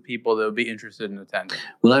thousands of people that would be interested in attending.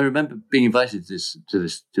 Well, I remember being invited to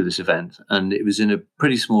this event, and it was in a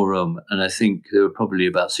pretty small room, and I think there were probably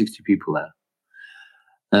about 60 people there.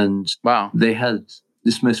 And wow, they had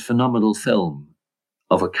this most phenomenal film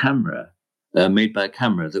of a camera made by a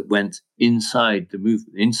camera that went inside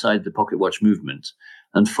the pocket watch movement,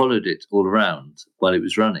 and followed it all around while it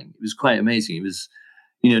was running. It was quite amazing. It was,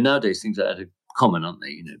 nowadays things like that are common, aren't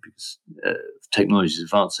they? Because technology has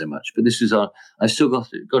advanced so much. But this was I still got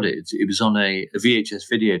it. It was on a VHS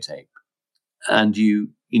videotape, and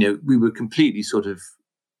we were completely sort of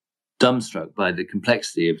dumbstruck by the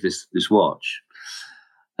complexity of this watch,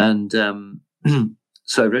 and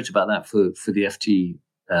so I wrote about that for the FT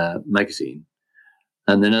magazine,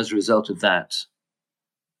 and then as a result of that,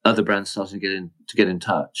 other brands started to get in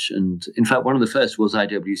touch. And in fact, one of the first was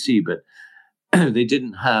IWC, but they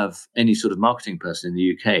didn't have any sort of marketing person in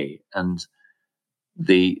the UK, and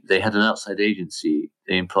they had an outside agency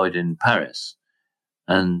they employed in Paris,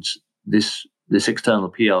 and this external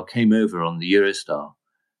PR came over on the Eurostar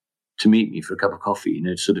to meet me for a cup of coffee,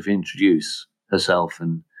 to sort of introduce herself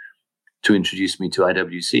and to introduce me to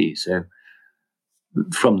IWC. So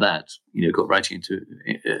from that,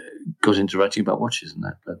 got into writing about watches, and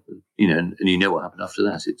that, and what happened after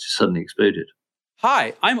that. It just suddenly exploded.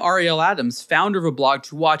 Hi, I'm Ariel Adams, founder of A Blog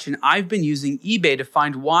to Watch, and I've been using eBay to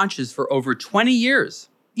find watches for over 20 years.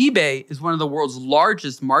 eBay is one of the world's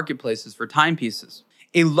largest marketplaces for timepieces.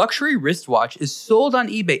 A luxury wristwatch is sold on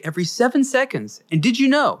eBay every 7 seconds, and did you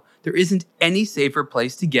know there isn't any safer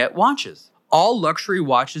place to get watches? All luxury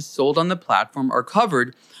watches sold on the platform are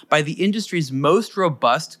covered by the industry's most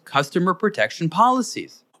robust customer protection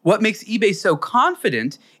policies. What makes eBay so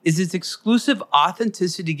confident is its exclusive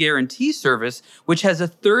authenticity guarantee service, which has a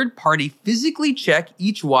third party physically check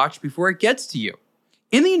each watch before it gets to you.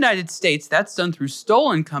 In the United States, that's done through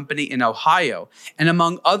Stolen Company in Ohio, and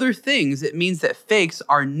among other things, it means that fakes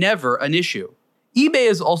are never an issue. eBay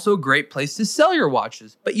is also a great place to sell your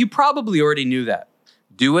watches, but you probably already knew that.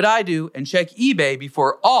 Do what I do and check eBay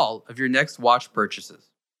before all of your next watch purchases.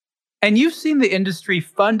 And you've seen the industry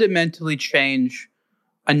fundamentally change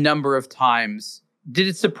a number of times. Did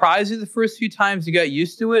it surprise you the first few times you got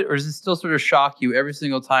used to it, or does it still sort of shock you every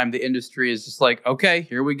single time the industry is just like, okay,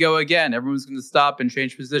 here we go again. Everyone's going to stop and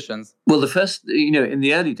change positions? Well, the first, in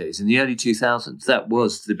the early days, in the early 2000s, that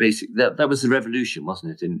was the basic, that was the revolution,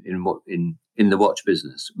 wasn't it, in the watch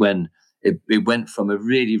business, when it went from a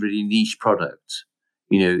really, really niche product.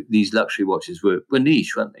 These luxury watches were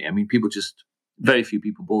niche, weren't they? I mean, very few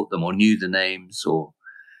people bought them or knew the names. Or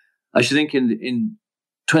I should think in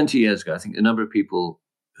 20 years ago, I think the number of people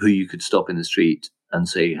who you could stop in the street and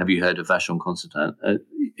say, have you heard of Vacheron Constantin?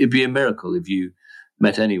 It'd be a miracle if you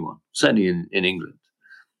met anyone, certainly in England.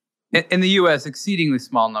 In the US, exceedingly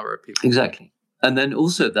small number of people. Exactly. And then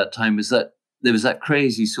also at that time there was that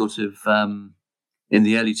crazy sort of, in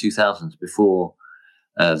the early 2000s, before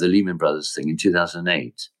the Lehman Brothers thing in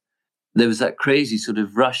 2008, there was that crazy sort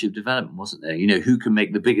of rush of development, wasn't there? Who can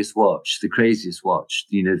make the biggest watch, the craziest watch?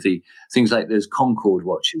 The things like those Concorde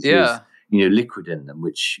watches, with, liquid in them,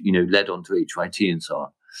 which led on to HYT and so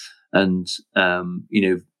on. And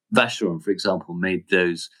Vacheron, for example, made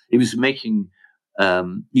those. It was making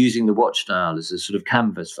using the watch dial as a sort of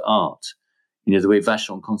canvas for art. The way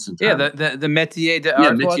Vacheron Constantin. Yeah, the Métier d'Art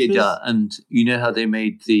watches. Métier d'Art, and how they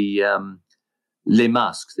made the Les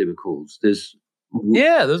Masques, they were called. There's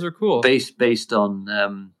Yeah, those are cool. Based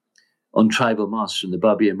on tribal masks from the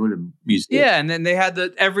Barbier Moulin Museum. Yeah, and then they had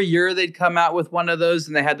every year they'd come out with one of those,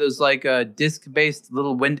 and they had those like disc-based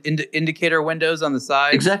little indicator windows on the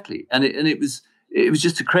side. Exactly, and it was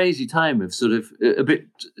just a crazy time of sort of a bit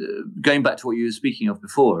going back to what you were speaking of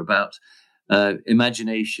before about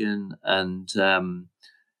imagination and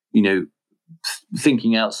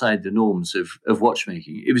thinking outside the norms of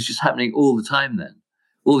watchmaking. It was just happening all the time then.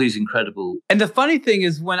 All these incredible. And the funny thing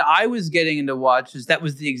is, when I was getting into watches, that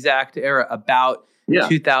was the exact era, about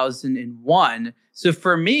 2001. So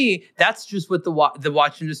for me, that's just what the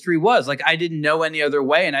watch industry was. Like, I didn't know any other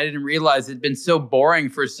way, and I didn't realize it'd been so boring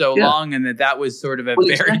for so long, and that was sort of a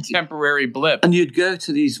very temporary blip. And you'd go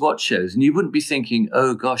to these watch shows, and you wouldn't be thinking,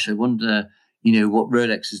 "Oh gosh, I wonder, what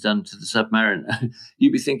Rolex has done to the Submariner."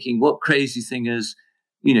 You'd be thinking, "What crazy thing is."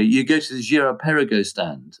 You go to the Girard-Perregaux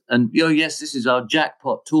stand, and yes, this is our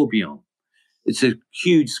jackpot tourbillon. It's a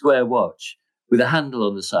huge square watch with a handle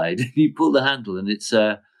on the side. You pull the handle, and it's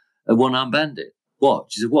a one-arm bandit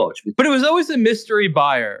watch. It's a watch, but it was always a mystery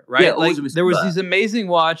buyer, right? Yeah, always a mystery there was buyer. These amazing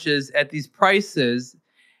watches at these prices.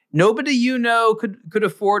 Nobody could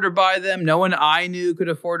afford to buy them. No one I knew could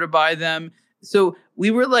afford to buy them. So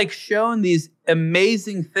we were like shown these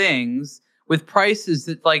amazing things with prices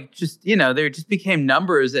that they just became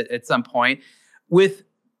numbers at some point. With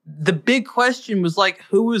the big question was like,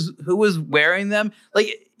 who was wearing them?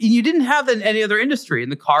 Like, you didn't have that in any other industry. In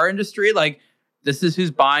the car industry, like, this is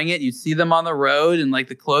who's buying it. You'd see them on the road. And like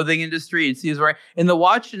the clothing industry, you'd see who's wearing. In the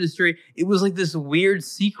watch industry, it was like this weird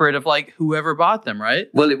secret of like whoever bought them, right?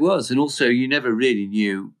 Well, it was. And also you never really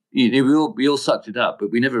knew, we all sucked it up,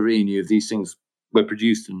 but we never really knew if these things were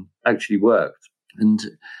produced and actually worked. And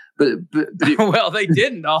But well, they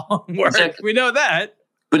didn't all work. Exactly. We know that.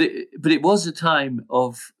 But it was a time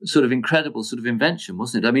of sort of incredible sort of invention,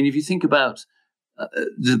 wasn't it? I mean, if you think about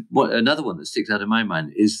another one that sticks out in my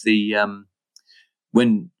mind is the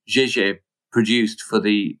when Jaeger produced for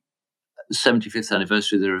the 75th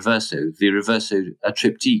anniversary of the Reverso a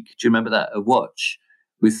triptyque. Do you remember that? A watch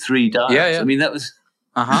with 3 dials. Yeah. I mean, that was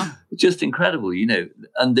just incredible,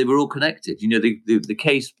 and they were all connected. The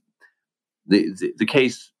case, the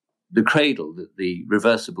case. The cradle that the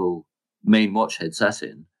reversible main watch head sat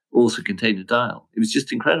in also contained a dial. It was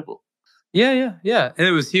just incredible. Yeah. And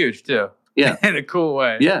it was huge too. Yeah. In a cool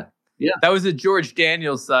way. Yeah. That was a George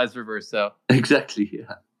Daniels size Reverso. Exactly,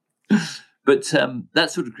 yeah. But that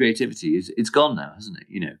sort of creativity it's gone now, hasn't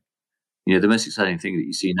it? The most exciting thing that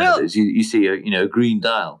you see now is you see a green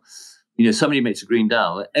dial. Somebody makes a green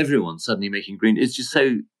dial, everyone's suddenly making green. It's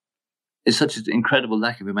such an incredible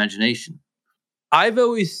lack of imagination. I've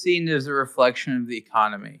always seen it as a reflection of the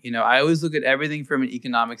economy. I always look at everything from an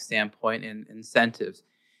economic standpoint and incentives.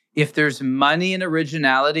 If there's money and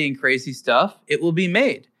originality and crazy stuff, it will be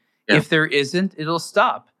made. Yeah. If there isn't, it'll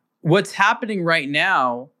stop. What's happening right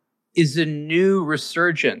now is a new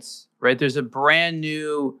resurgence, right? There's a brand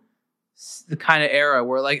new kind of era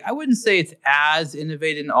where, like, I wouldn't say it's as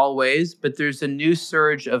innovative in all ways, but there's a new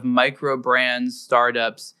surge of micro brands,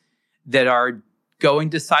 startups that are going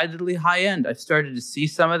decidedly high end. I've started to see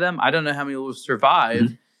some of them. I don't know how many will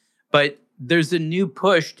survive, but there's a new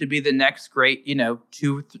push to be the next great,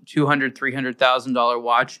 $200,000, $300,000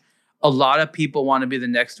 watch. A lot of people want to be the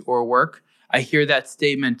next Urwerk. I hear that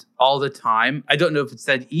statement all the time. I don't know if it's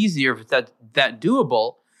that easy or if it's that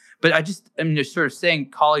doable, but I'm just sort of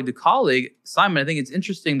saying colleague to colleague, Simon, I think it's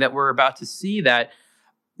interesting that we're about to see that.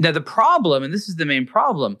 Now the problem, and this is the main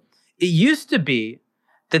problem, it used to be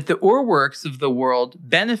that the Urwerks of the world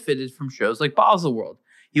benefited from shows like Baselworld.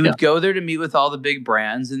 You would go there to meet with all the big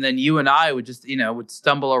brands, and then you and I would just, would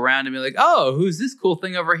stumble around and be like, oh, who's this cool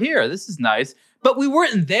thing over here? This is nice. But we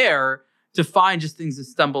weren't there to find just things to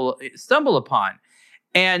stumble upon.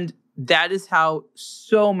 And that is how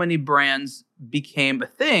so many brands became a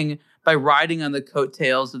thing, by riding on the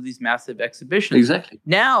coattails of these massive exhibitions. Exactly.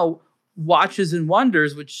 Now, Watches and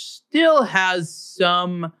Wonders, which still has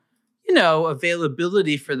some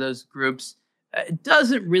availability for those groups, it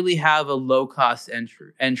doesn't really have a low-cost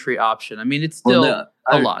entry option. I mean, it's still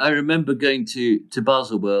a lot. I remember going to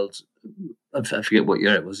Baselworld. I forget what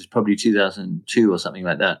year it was. It's probably 2002 or something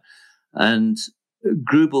like that. And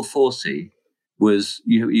Grubel Forsey was,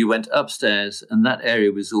 you went upstairs, and that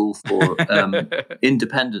area was all for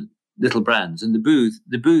independent little brands. And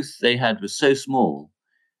the booth they had was so small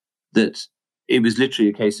that it was literally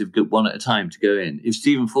a case of one at a time to go in. If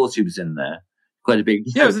Stephen Forsey was in there, quite a big...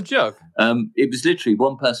 Yeah, it was a joke. It was literally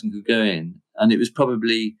one person could go in, and it was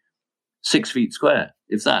probably 6 feet square,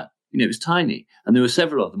 if that. It was tiny. And there were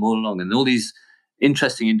several of them all along, and all these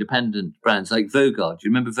interesting independent brands like Vogard. Do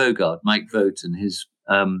you remember Vogard, Mike Vogt and his?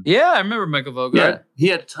 Yeah, I remember Michael Vogard. Yeah, he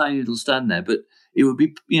had a tiny little stand there, but it would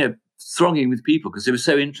be, thronging with people because they were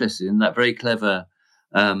so interested in that very clever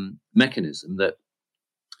mechanism that,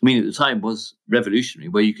 I mean, at the time was revolutionary,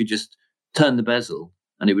 where you could just turn the bezel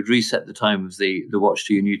and it would reset the time of the watch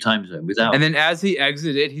to your new time zone without. And then as he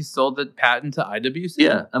exited, he sold the patent to IWC.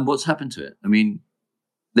 Yeah, and what's happened to it? I mean,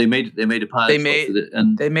 they made a pilot watch with it,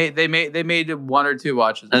 and they made one or two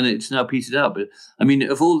watches, and it's now petered out. But I mean,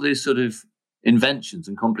 of all these sort of inventions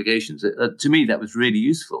and complications, to me that was really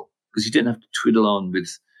useful because you didn't have to twiddle on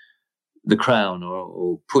with the crown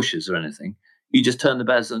or pushers or anything. You just turn the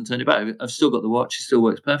bezel and turn it back. I've still got the watch; it still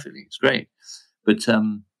works perfectly. It's great. But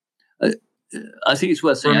I think it's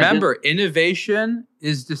worth saying. Remember, innovation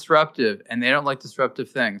is disruptive, and they don't like disruptive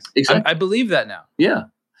things. Exactly. I believe that now. Yeah.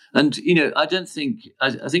 And, I don't think, I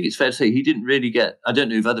think it's fair to say he didn't really get, I don't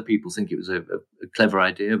know if other people think it was a clever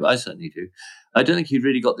idea, but I certainly do. I don't think he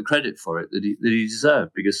really got the credit for it that he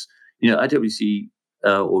deserved because, IWC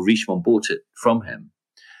or Richemont bought it from him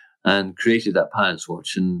and created that pilot's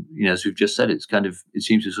watch. And, as we've just said, it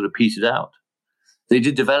seems to sort of petered out. They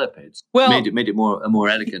did develop it, made it a more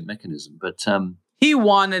elegant mechanism, but he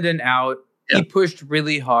wanted an out. Yeah. He pushed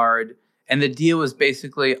really hard, and the deal was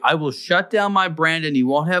basically, I will shut down my brand, and you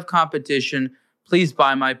won't have competition. Please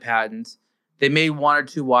buy my patents. They made one or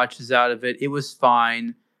two watches out of it. It was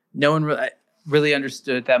fine. No one really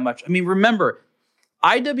understood it that much. I mean, remember,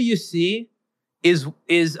 IWC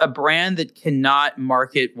is a brand that cannot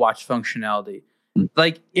market watch functionality.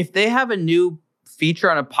 Like, if they have a new feature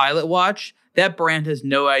on a pilot watch, that brand has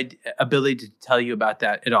no ability to tell you about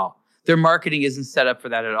that at all. Their marketing isn't set up for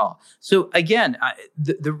that at all. So again,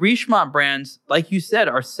 the Richemont brands, like you said,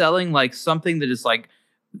 are selling like something that is like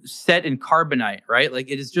set in carbonite, right? Like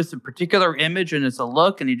it is just a particular image and it's a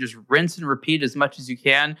look, and you just rinse and repeat as much as you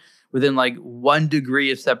can within like 1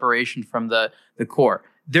 degree of separation from the core.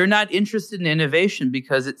 They're not interested in innovation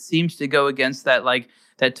because it seems to go against that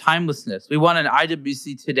that timelessness. We want an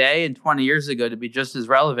IWC today and 20 years ago to be just as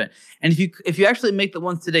relevant. And if you actually make the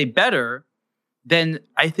ones today better, then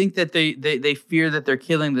I think that they fear that they're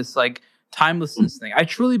killing this like timelessness thing. I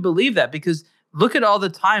truly believe that because look at all the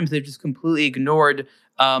times they've just completely ignored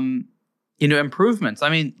improvements. I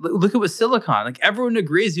mean, look at with silicon. Like everyone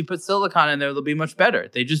agrees you put silicon in there, they'll be much better.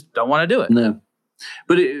 They just don't want to do it. No.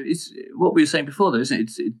 But it's what we were saying before, though, isn't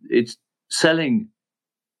it? It's selling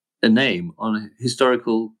a name on a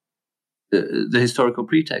historical, the historical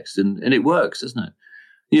pretext, and it works, doesn't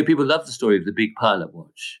it? People love the story of the big pilot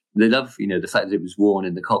watch. They love, the fact that it was worn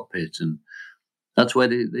in the cockpit, and that's why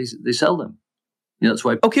they sell them. That's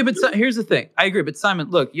why. Okay, but here's the thing. I agree, but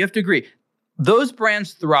Simon, look, you have to agree. Those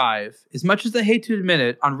brands thrive, as much as they hate to admit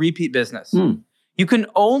it, on repeat business. You can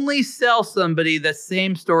only sell somebody that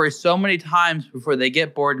same story so many times before they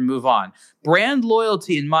get bored and move on. Brand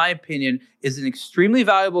loyalty, in my opinion, is an extremely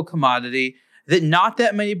valuable commodity that not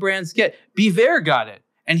that many brands get. Biver got it.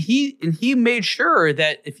 And he made sure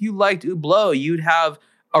that if you liked Hublot, you'd have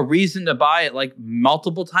a reason to buy it like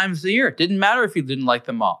multiple times a year. It didn't matter if you didn't like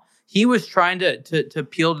them all. He was trying to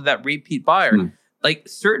appeal to that repeat buyer. Like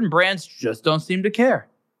certain brands just don't seem to care.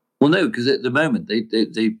 Well, no, because at the moment they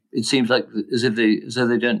it seems like as if they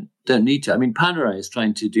don't need to. I mean, Panerai is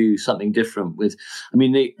trying to do something different with. I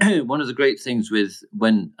mean, one of the great things with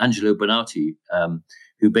when Angelo Bonatti,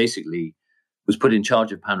 who basically was put in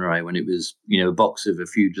charge of Panerai when it was a box of a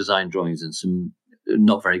few design drawings and some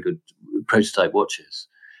not very good prototype watches.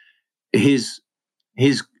 His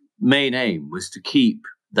main aim was to keep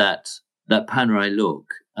that Panerai look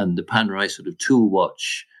and the Panerai sort of tool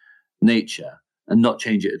watch nature, and not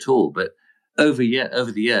change it at all. But over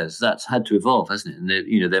the years, that's had to evolve, hasn't it?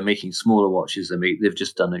 And they're making smaller watches. They've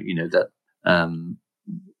just done it. That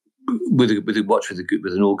with a watch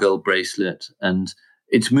with an all gold bracelet, and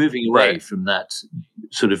it's moving away from that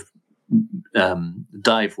sort of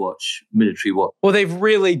dive watch, military watch. Well, they've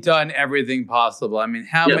really done everything possible. I mean,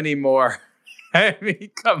 how many more? I mean,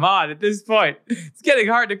 come on. At this point, it's getting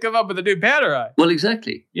hard to come up with a new Panerai. Well,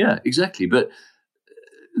 exactly. Yeah, exactly. But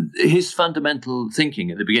his fundamental thinking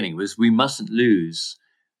at the beginning was we mustn't lose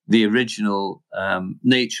the original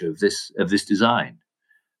nature of this design.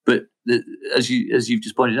 But as you've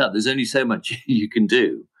just pointed out, there's only so much you can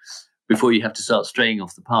do before you have to start straying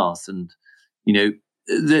off the path. And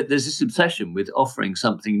there's this obsession with offering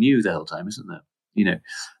something new the whole time, isn't there?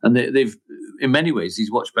 And they've in many ways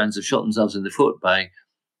these watch brands have shot themselves in the foot by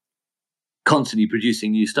constantly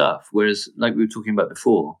producing new stuff. Whereas, like we were talking about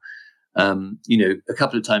before. A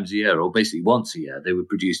couple of times a year, or basically once a year, they would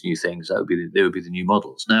produce new things. They would be the new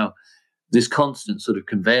models. Now, this constant sort of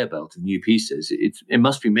conveyor belt of new pieces, it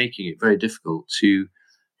must be making it very difficult to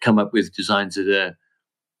come up with designs that are,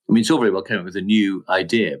 I mean, it's all very well coming up with a new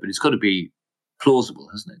idea, but it's got to be plausible,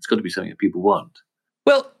 hasn't it? It's got to be something that people want.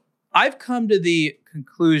 Well, I've come to the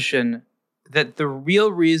conclusion that the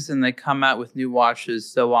real reason they come out with new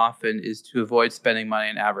watches so often is to avoid spending money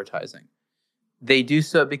on advertising. They do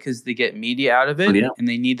so because they get media out of it, and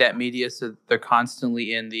they need that media so that they're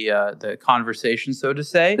constantly in the conversation, so to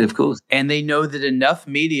say. Of course. And they know that enough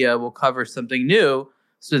media will cover something new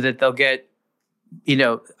so that they'll get,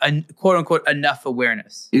 quote unquote, enough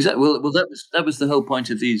awareness. Exactly. Well, that was the whole point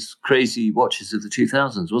of these crazy watches of the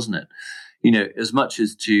 2000s, wasn't it? As much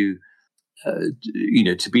as to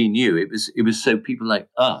be new, it was so people like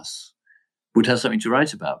us would have something to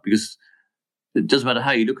write about, because it doesn't matter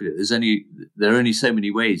how you look at it. There are only so many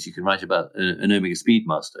ways you can write about an Omega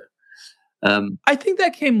Speedmaster. I think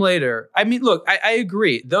that came later. I mean, look, I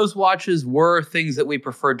agree. Those watches were things that we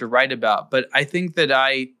preferred to write about, but I think that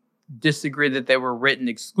I disagree that they were written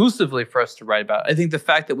exclusively for us to write about. I think the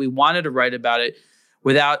fact that we wanted to write about it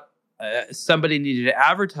without somebody needed to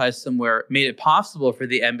advertise somewhere made it possible for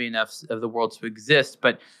the MB&Fs of the world to exist,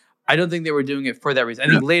 but I don't think they were doing it for that reason. I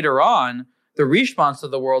think later on, the Richemonts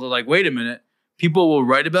of the world are like, wait a minute, people will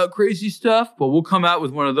write about crazy stuff, but we'll come out with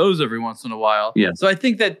one of those every once in a while. Yeah. So I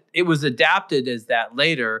think that it was adapted as that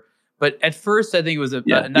later, but at first I think it was a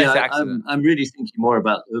nice accident. I'm really thinking more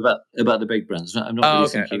about the big brands. I'm not really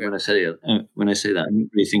thinking when I say that. I'm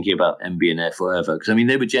really thinking about MB&F or whatever, because I mean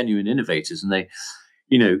they were genuine innovators, and they,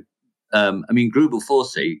 Greubel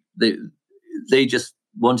Forsey, they just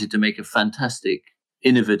wanted to make a fantastic,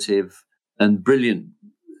 innovative, and brilliant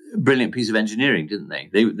piece of engineering, didn't they?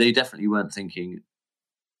 They definitely weren't thinking,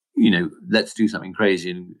 let's do something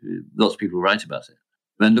crazy and lots of people write about it.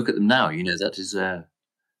 And look at them now.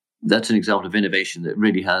 That's an example of innovation that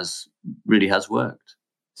really has worked.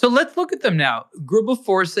 So let's look at them now. Greubel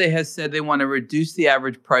Forsey has said they want to reduce the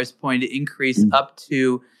average price point to increase up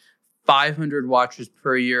to 500 watches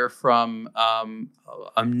per year from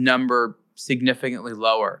a number significantly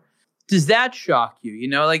lower. Does that shock you?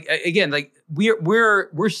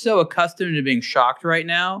 We're so accustomed to being shocked right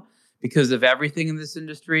now because of everything in this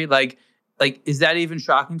industry. Like, is that even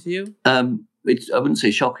shocking to you? I wouldn't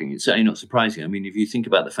say shocking. It's certainly not surprising. I mean, if you think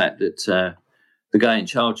about the fact that the guy in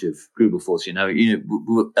charge of Greubel Forsey,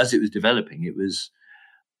 as it was developing, it was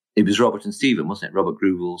Robert and Stephen, wasn't it? Robert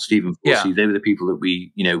Greubel, Stephen Forsey. Yeah. They were the people that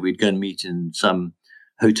we'd go and meet in some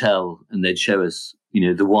hotel, and they'd show us,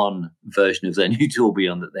 the one version of their new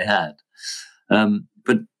tourbillon that they had.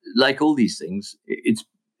 But like all these things,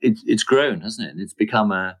 it's grown, hasn't it? And it's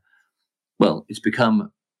become a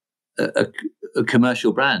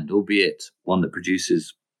commercial brand, albeit one that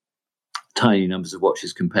produces tiny numbers of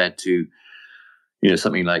watches compared to,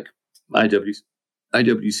 something like IWC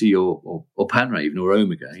or Panerai, even, or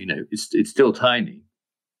Omega. It's still tiny.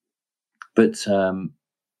 But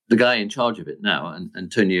the guy in charge of it now,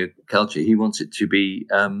 Antonio Calci, he wants it to be.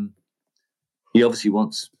 He obviously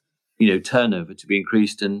wants, turnover to be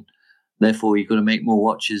increased, and therefore you've got to make more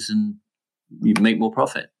watches and you make more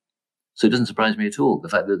profit. So it doesn't surprise me at all.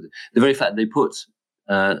 The very fact that they put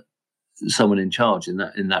someone in charge in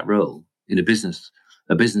that role, in a business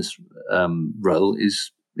role,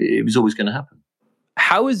 it was always going to happen.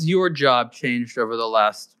 How has your job changed over the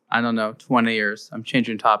last, 20 years? I'm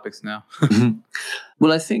changing topics now.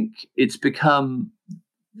 Well, I think it's become,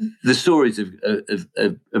 the stories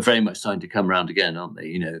are very much starting to come around again, aren't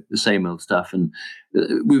they? The same old stuff. And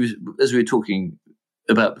as we were talking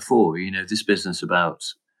about before, this business about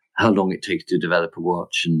how long it takes to develop a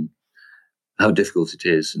watch and how difficult it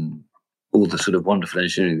is and all the sort of wonderful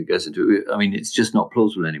engineering that goes into it. I mean, it's just not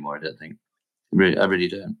plausible anymore, I don't think. I really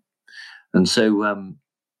don't. And so,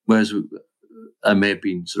 whereas I may have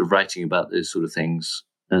been sort of writing about those sort of things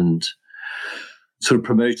and sort of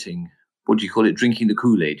promoting, what do you call it? Drinking the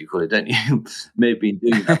Kool-Aid, you call it, don't you? May have been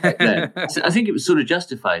doing that back then. I think it was sort of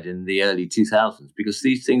justified in the early 2000s because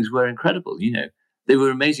these things were incredible. They were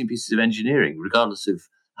amazing pieces of engineering, regardless of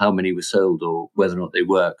how many were sold or whether or not they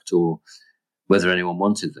worked or whether anyone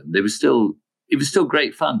wanted them. It was still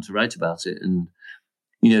great fun to write about it. And,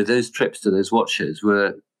 those trips to those watch shows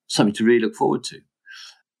were something to really look forward to.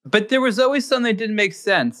 But there was always something that didn't make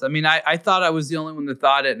sense. I mean, I thought I was the only one that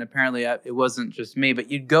thought it, and apparently it wasn't just me. But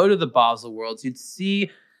you'd go to the Basel Worlds, you'd see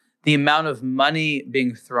the amount of money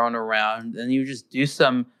being thrown around, and you just do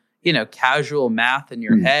some, casual math in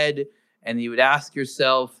your head, and you would ask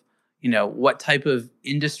yourself, what type of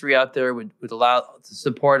industry out there would allow to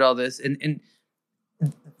support all this. And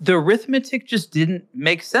the arithmetic just didn't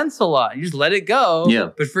make sense a lot. You just let it go. Yeah.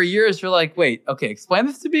 But for years, you're like, wait, okay, explain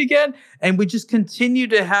this to me again. And we just continue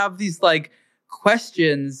to have these like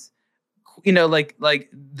questions, like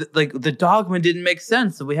the dogma didn't make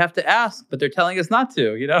sense. So we have to ask, but they're telling us not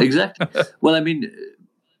to, Exactly. Well, I mean,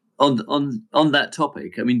 on that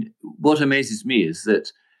topic, I mean, what amazes me is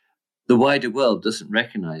that the wider world doesn't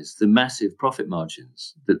recognize the massive profit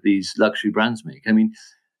margins that these luxury brands make. I mean,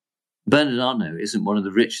 Bernard Arnault isn't one of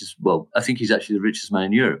the richest. Well, I think he's actually the richest man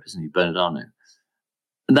in Europe, isn't he, Bernard Arnault?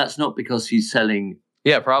 And that's not because he's selling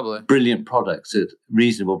probably brilliant products at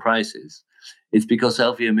reasonable prices. It's because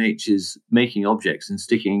LVMH is making objects and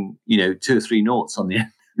sticking, 2 or 3 noughts on the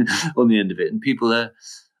end, on the end of it. And people are.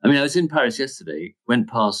 I mean, I was in Paris yesterday. Went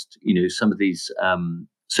past, some of these,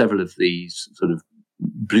 several of these sort of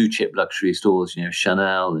blue chip luxury stores,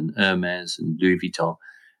 Chanel and Hermes and Louis Vuitton.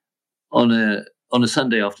 On a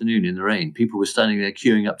Sunday afternoon in the rain, people were standing there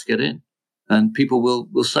queuing up to get in, and people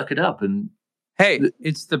will suck it up. And hey,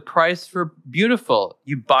 it's the price for beautiful.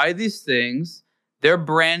 You buy these things. Their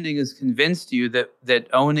branding has convinced you that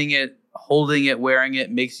owning it, holding it, wearing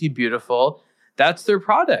it makes you beautiful. That's their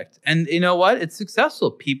product. And you know what? It's successful.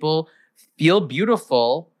 People feel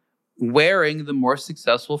beautiful wearing the more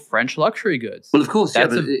successful French luxury goods. Well, of course,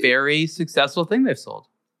 that's a very successful thing they've sold.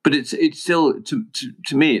 But it's still to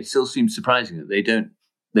me it still seems surprising that they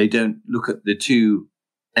don't look at the two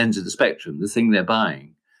ends of the spectrum, the thing they're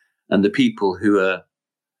buying, and the people who are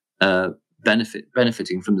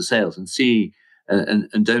benefiting from the sales, and see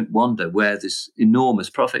and don't wonder where this enormous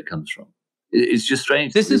profit comes from. It's just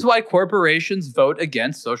strange. This is why corporations vote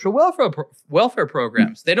against social welfare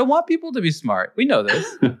programs. They don't want people to be smart. We know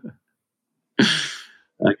this. Okay.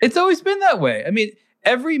 It's always been that way. I mean,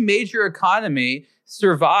 every major economy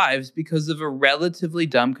survives because of a relatively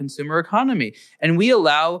dumb consumer economy. And we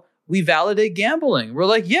validate gambling. We're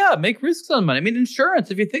like, yeah, make risks on money. I mean,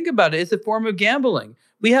 insurance, if you think about it, it's a form of gambling.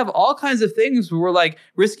 We have all kinds of things where we're like,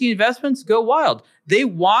 risky investments, go wild. They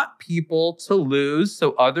want people to lose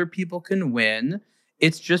so other people can win.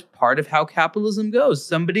 It's just part of how capitalism goes.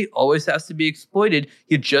 Somebody always has to be exploited.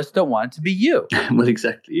 You just don't want it to be you. Well,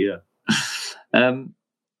 exactly, yeah.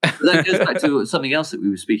 That goes back to something else that we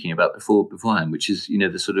were speaking about beforehand, which is,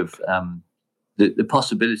 the sort of the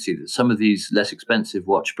possibility that some of these less expensive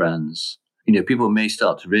watch brands, people may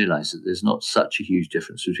start to realize that there's not such a huge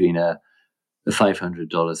difference between a $500,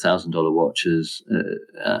 $1,000 watch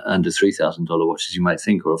and a $3,000 watch as you might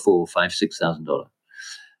think, or a $4,000, $5,000,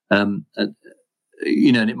 $6,000.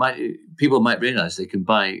 And people might realize they can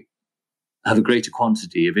have a greater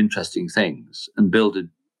quantity of interesting things and build a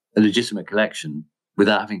legitimate collection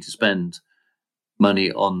without having to spend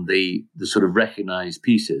money on the sort of recognized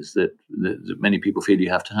pieces that many people feel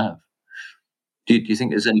you have to have. Do you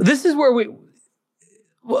think there's any? This is where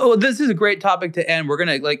this is a great topic to end. We're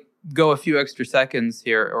going to go a few extra seconds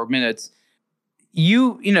here or minutes.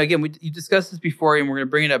 Again, you discussed this before and we're going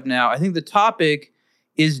to bring it up now. I think the topic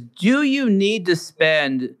is, do you need to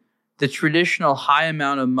spend the traditional high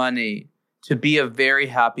amount of money to be a very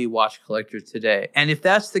happy watch collector today? And if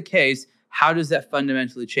that's the case, how does that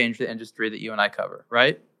fundamentally change the industry that you and I cover,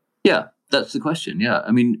 right? Yeah, that's the question. Yeah.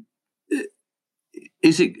 I mean,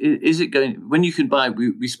 is it going, when you can buy,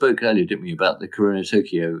 we spoke earlier, didn't we, about the Corona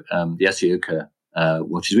Tokyo, the Asaoka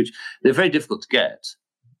watches, which they're very difficult to get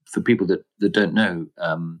for people that don't know.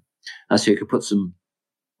 Asaoka puts them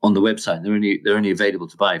on the website, and they're only available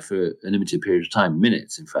to buy for a limited period of time,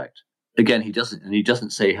 minutes, in fact. Again, he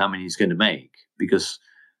doesn't say how many he's going to make, because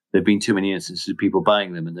there've been too many instances of people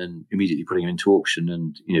buying them and then immediately putting them into auction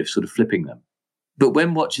and sort of flipping them. But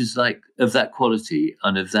when watches of that quality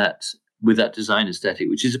and with that design aesthetic,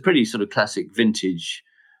 which is a pretty sort of classic vintage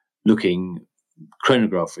looking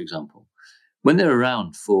chronograph, for example, when they're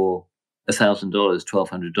around for $1,000,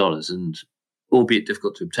 $1,200, and albeit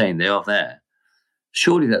difficult to obtain, they are there.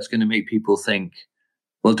 Surely that's going to make people think,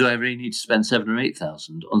 well, do I really need to spend $7,000 or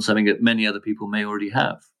 $8,000 on something that many other people may already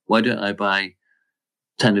have? Why don't I buy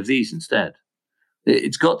 10 of these instead?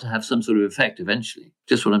 It's got to have some sort of effect eventually.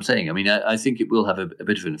 Just what I'm saying. I mean, I think it will have a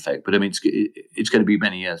bit of an effect, but I mean, it's going to be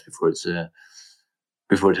many years before it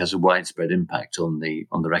has a widespread impact on the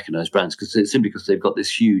recognized brands, simply because they've got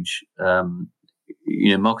this huge,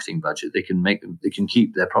 marketing budget. They can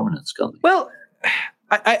keep their prominence, can't they? Well,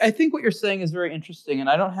 I think what you're saying is very interesting, and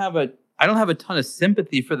I don't have a ton of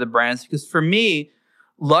sympathy for the brands, because for me,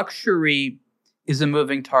 luxury is a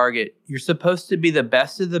moving target. You're supposed to be the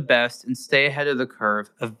best of the best and stay ahead of the curve.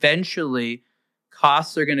 Eventually,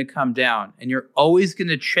 costs are going to come down, and you're always going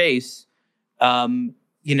to chase,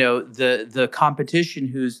 the competition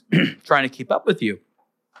who's trying to keep up with you.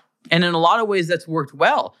 And in a lot of ways, that's worked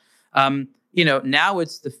well. Now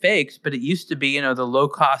it's the fakes, but it used to be, the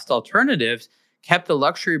low-cost alternatives kept the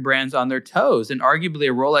luxury brands on their toes. And arguably,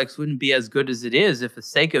 a Rolex wouldn't be as good as it is if a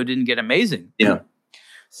Seiko didn't get amazing. Yeah.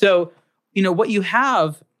 So, what you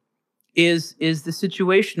have is the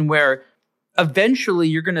situation where eventually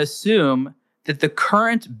you're going to assume that the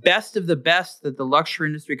current best of the best that the luxury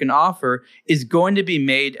industry can offer is going to be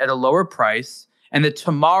made at a lower price, and that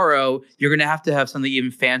tomorrow you're going to have something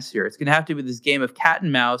even fancier. It's going to have to be this game of cat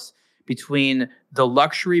and mouse between the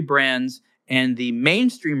luxury brands and the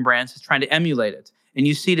mainstream brands that's trying to emulate it. And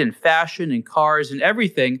you see it in fashion and cars and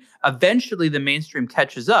everything. Eventually the mainstream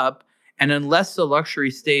catches up, and unless the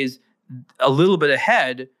luxury stays a little bit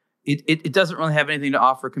ahead, it doesn't really have anything to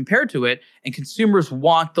offer compared to it. And consumers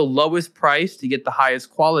want the lowest price to get the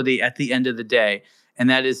highest quality at the end of the day. And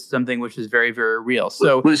that is something which is very, very real.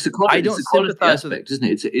 So it's the quality, I don't quality sympathize aspect, isn't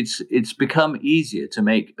it? It's become easier to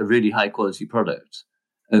make a really high quality product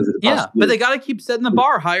over the past but they got to keep setting the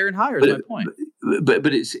bar higher and higher. Is my point.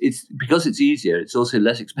 But it's because it's easier. It's also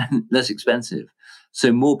less expensive.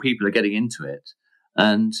 So more people are getting into it.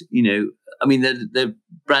 And there are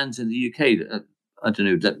brands in the UK that, I don't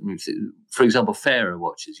know. For example, Fairer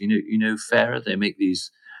watches. You know Fairer. They make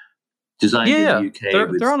these designed in the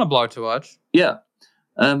UK. They're on a blog to watch. Yeah,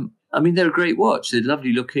 they're a great watch. They're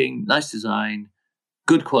lovely looking, nice design,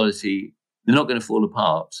 good quality. They're not going to fall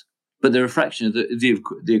apart, but they're a fraction of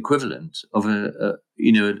the equivalent of a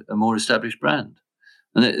more established brand,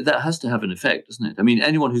 and that has to have an effect, doesn't it? I mean,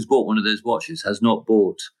 anyone who's bought one of those watches has not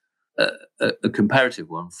bought a comparative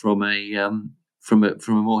one from a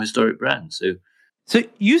more historic brand. So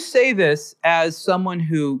you say this as someone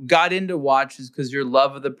who got into watches because your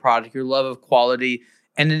love of the product, your love of quality,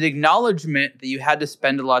 and an acknowledgement that you had to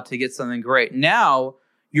spend a lot to get something great. Now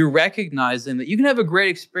you're recognizing that you can have a great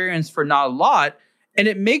experience for not a lot, and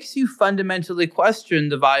it makes you fundamentally question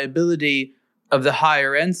the viability of the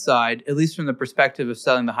higher end side, at least from the perspective of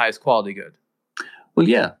selling the highest quality good. Well,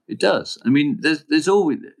 yeah, it does. I mean, there's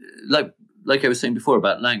always, like I was saying before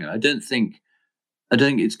about Lange, I don't think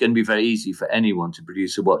it's going to be very easy for anyone to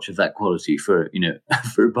produce a watch of that quality for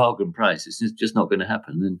a bargain price. It's just not going to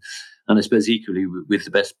happen. And I suppose equally with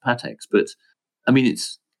the best Pateks. But I mean,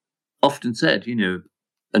 it's often said,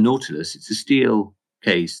 a Nautilus, it's a steel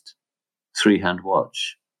cased 3-hand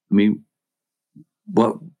watch. I mean,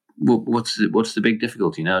 what's the big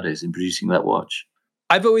difficulty nowadays in producing that watch?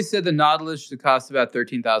 I've always said the Nautilus should cost about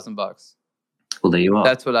 $13,000. Well, there you are.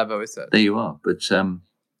 That's what I've always said. There you are. But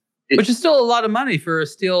which is still a lot of money for a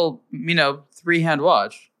steel, 3-hand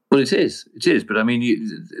watch. Well, it is. But I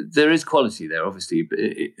mean, there is quality there, obviously.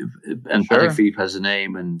 And sure. Patek Philippe has a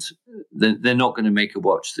name, and they're not going to make a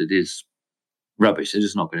watch that is rubbish. They're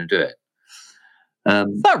just not going to do it.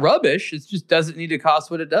 It's not rubbish. It just doesn't need to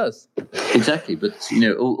cost what it does. Exactly. But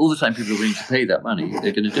all the time people are willing to pay that money,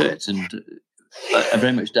 they're going to do it. And I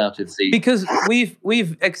very much doubt if because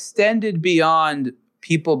we've extended beyond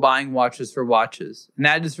people buying watches for watches, and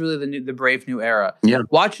that is really the brave new era. Yeah.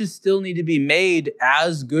 Watches still need to be made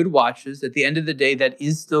as good watches. At the end of the day, that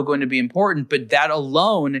is still going to be important, but that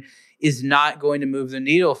alone is not going to move the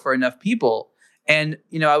needle for enough people. And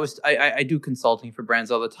I do consulting for brands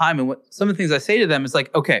all the time, and some of the things I say to them is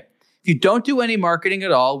like, okay, if you don't do any marketing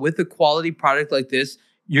at all with a quality product like this,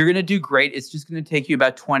 you're going to do great. It's just going to take you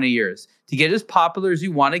about 20 years to get as popular as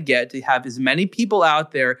you want to get, to have as many people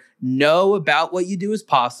out there know about what you do as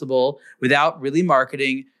possible without really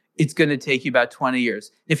marketing. It's going to take you about 20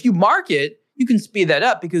 years. If you market, you can speed that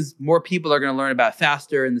up because more people are going to learn about it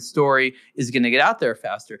faster, and the story is going to get out there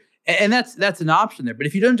faster. And that's an option there. But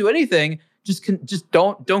if you don't do anything, just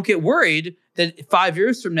don't get worried that 5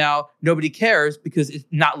 years from now nobody cares because it's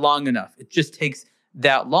not long enough. It just takes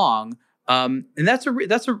that long. And that's a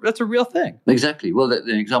real thing. Exactly. Well,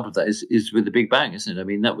 the example of that is with the Big Bang, isn't it? I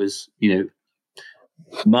mean, that was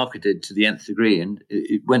marketed to the nth degree, and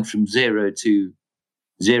it went from zero to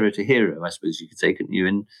hero. I suppose you could say, couldn't you?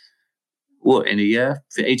 In a year,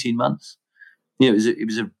 for 18 months. It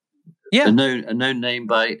was a known name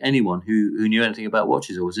by anyone who knew anything about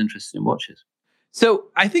watches or was interested in watches. So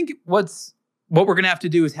I think what we're going to have to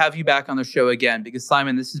do is have you back on the show again, because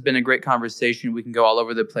Simon, this has been a great conversation. We can go all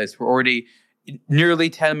over the place. We're already nearly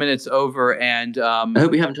 10 minutes over, and I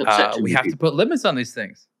hope we haven't upset too many people. To put limits on these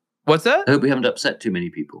things. What's that? I hope we haven't upset too many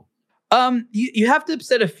people. You have to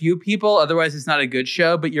upset a few people, otherwise it's not a good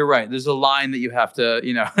show. But you're right. There's a line that you have to,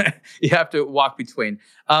 you have to walk between.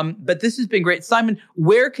 But this has been great, Simon.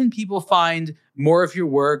 Where can people find more of your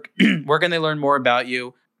work? Where can they learn more about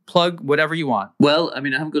you? plug whatever you want. Well, I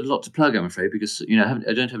mean, I haven't got a lot to plug, I'm afraid, because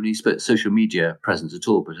I don't have any social media presence at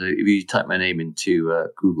all. But if you type my name into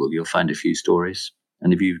Google, you'll find a few stories.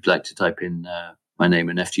 And if you'd like to type in my name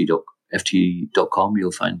in ft.com,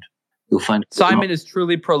 you'll find. Simon is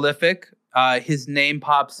truly prolific. His name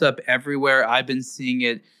pops up everywhere. I've been seeing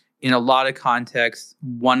it in a lot of contexts.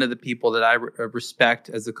 One of the people that I respect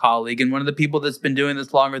as a colleague, and one of the people that's been doing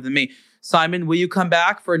this longer than me. Simon, will you come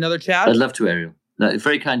back for another chat? I'd love to, Ariel. No,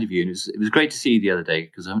 very kind of you. And it was great to see you the other day,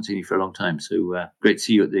 because I haven't seen you for a long time. So great to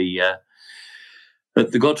see you at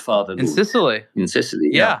the Godfather in Sicily. In Sicily,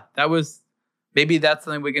 yeah. Maybe that's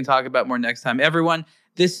something we can talk about more next time. Everyone,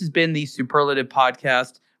 this has been the Superlative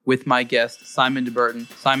Podcast with my guest, Simon de Burton.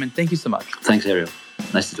 Simon, thank you so much. Thanks, Ariel.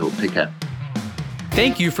 Nice to talk. Take care.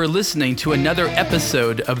 Thank you for listening to another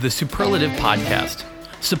episode of the Superlative Podcast.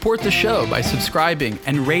 Support the show by subscribing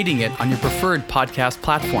and rating it on your preferred podcast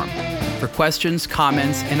platform. For questions,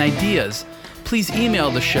 comments, and ideas, please email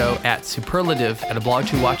the show at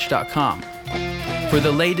superlative@ablog2watch.com. For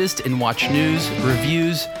the latest in watch news,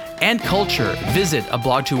 reviews, and culture, visit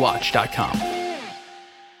ablog2watch.com.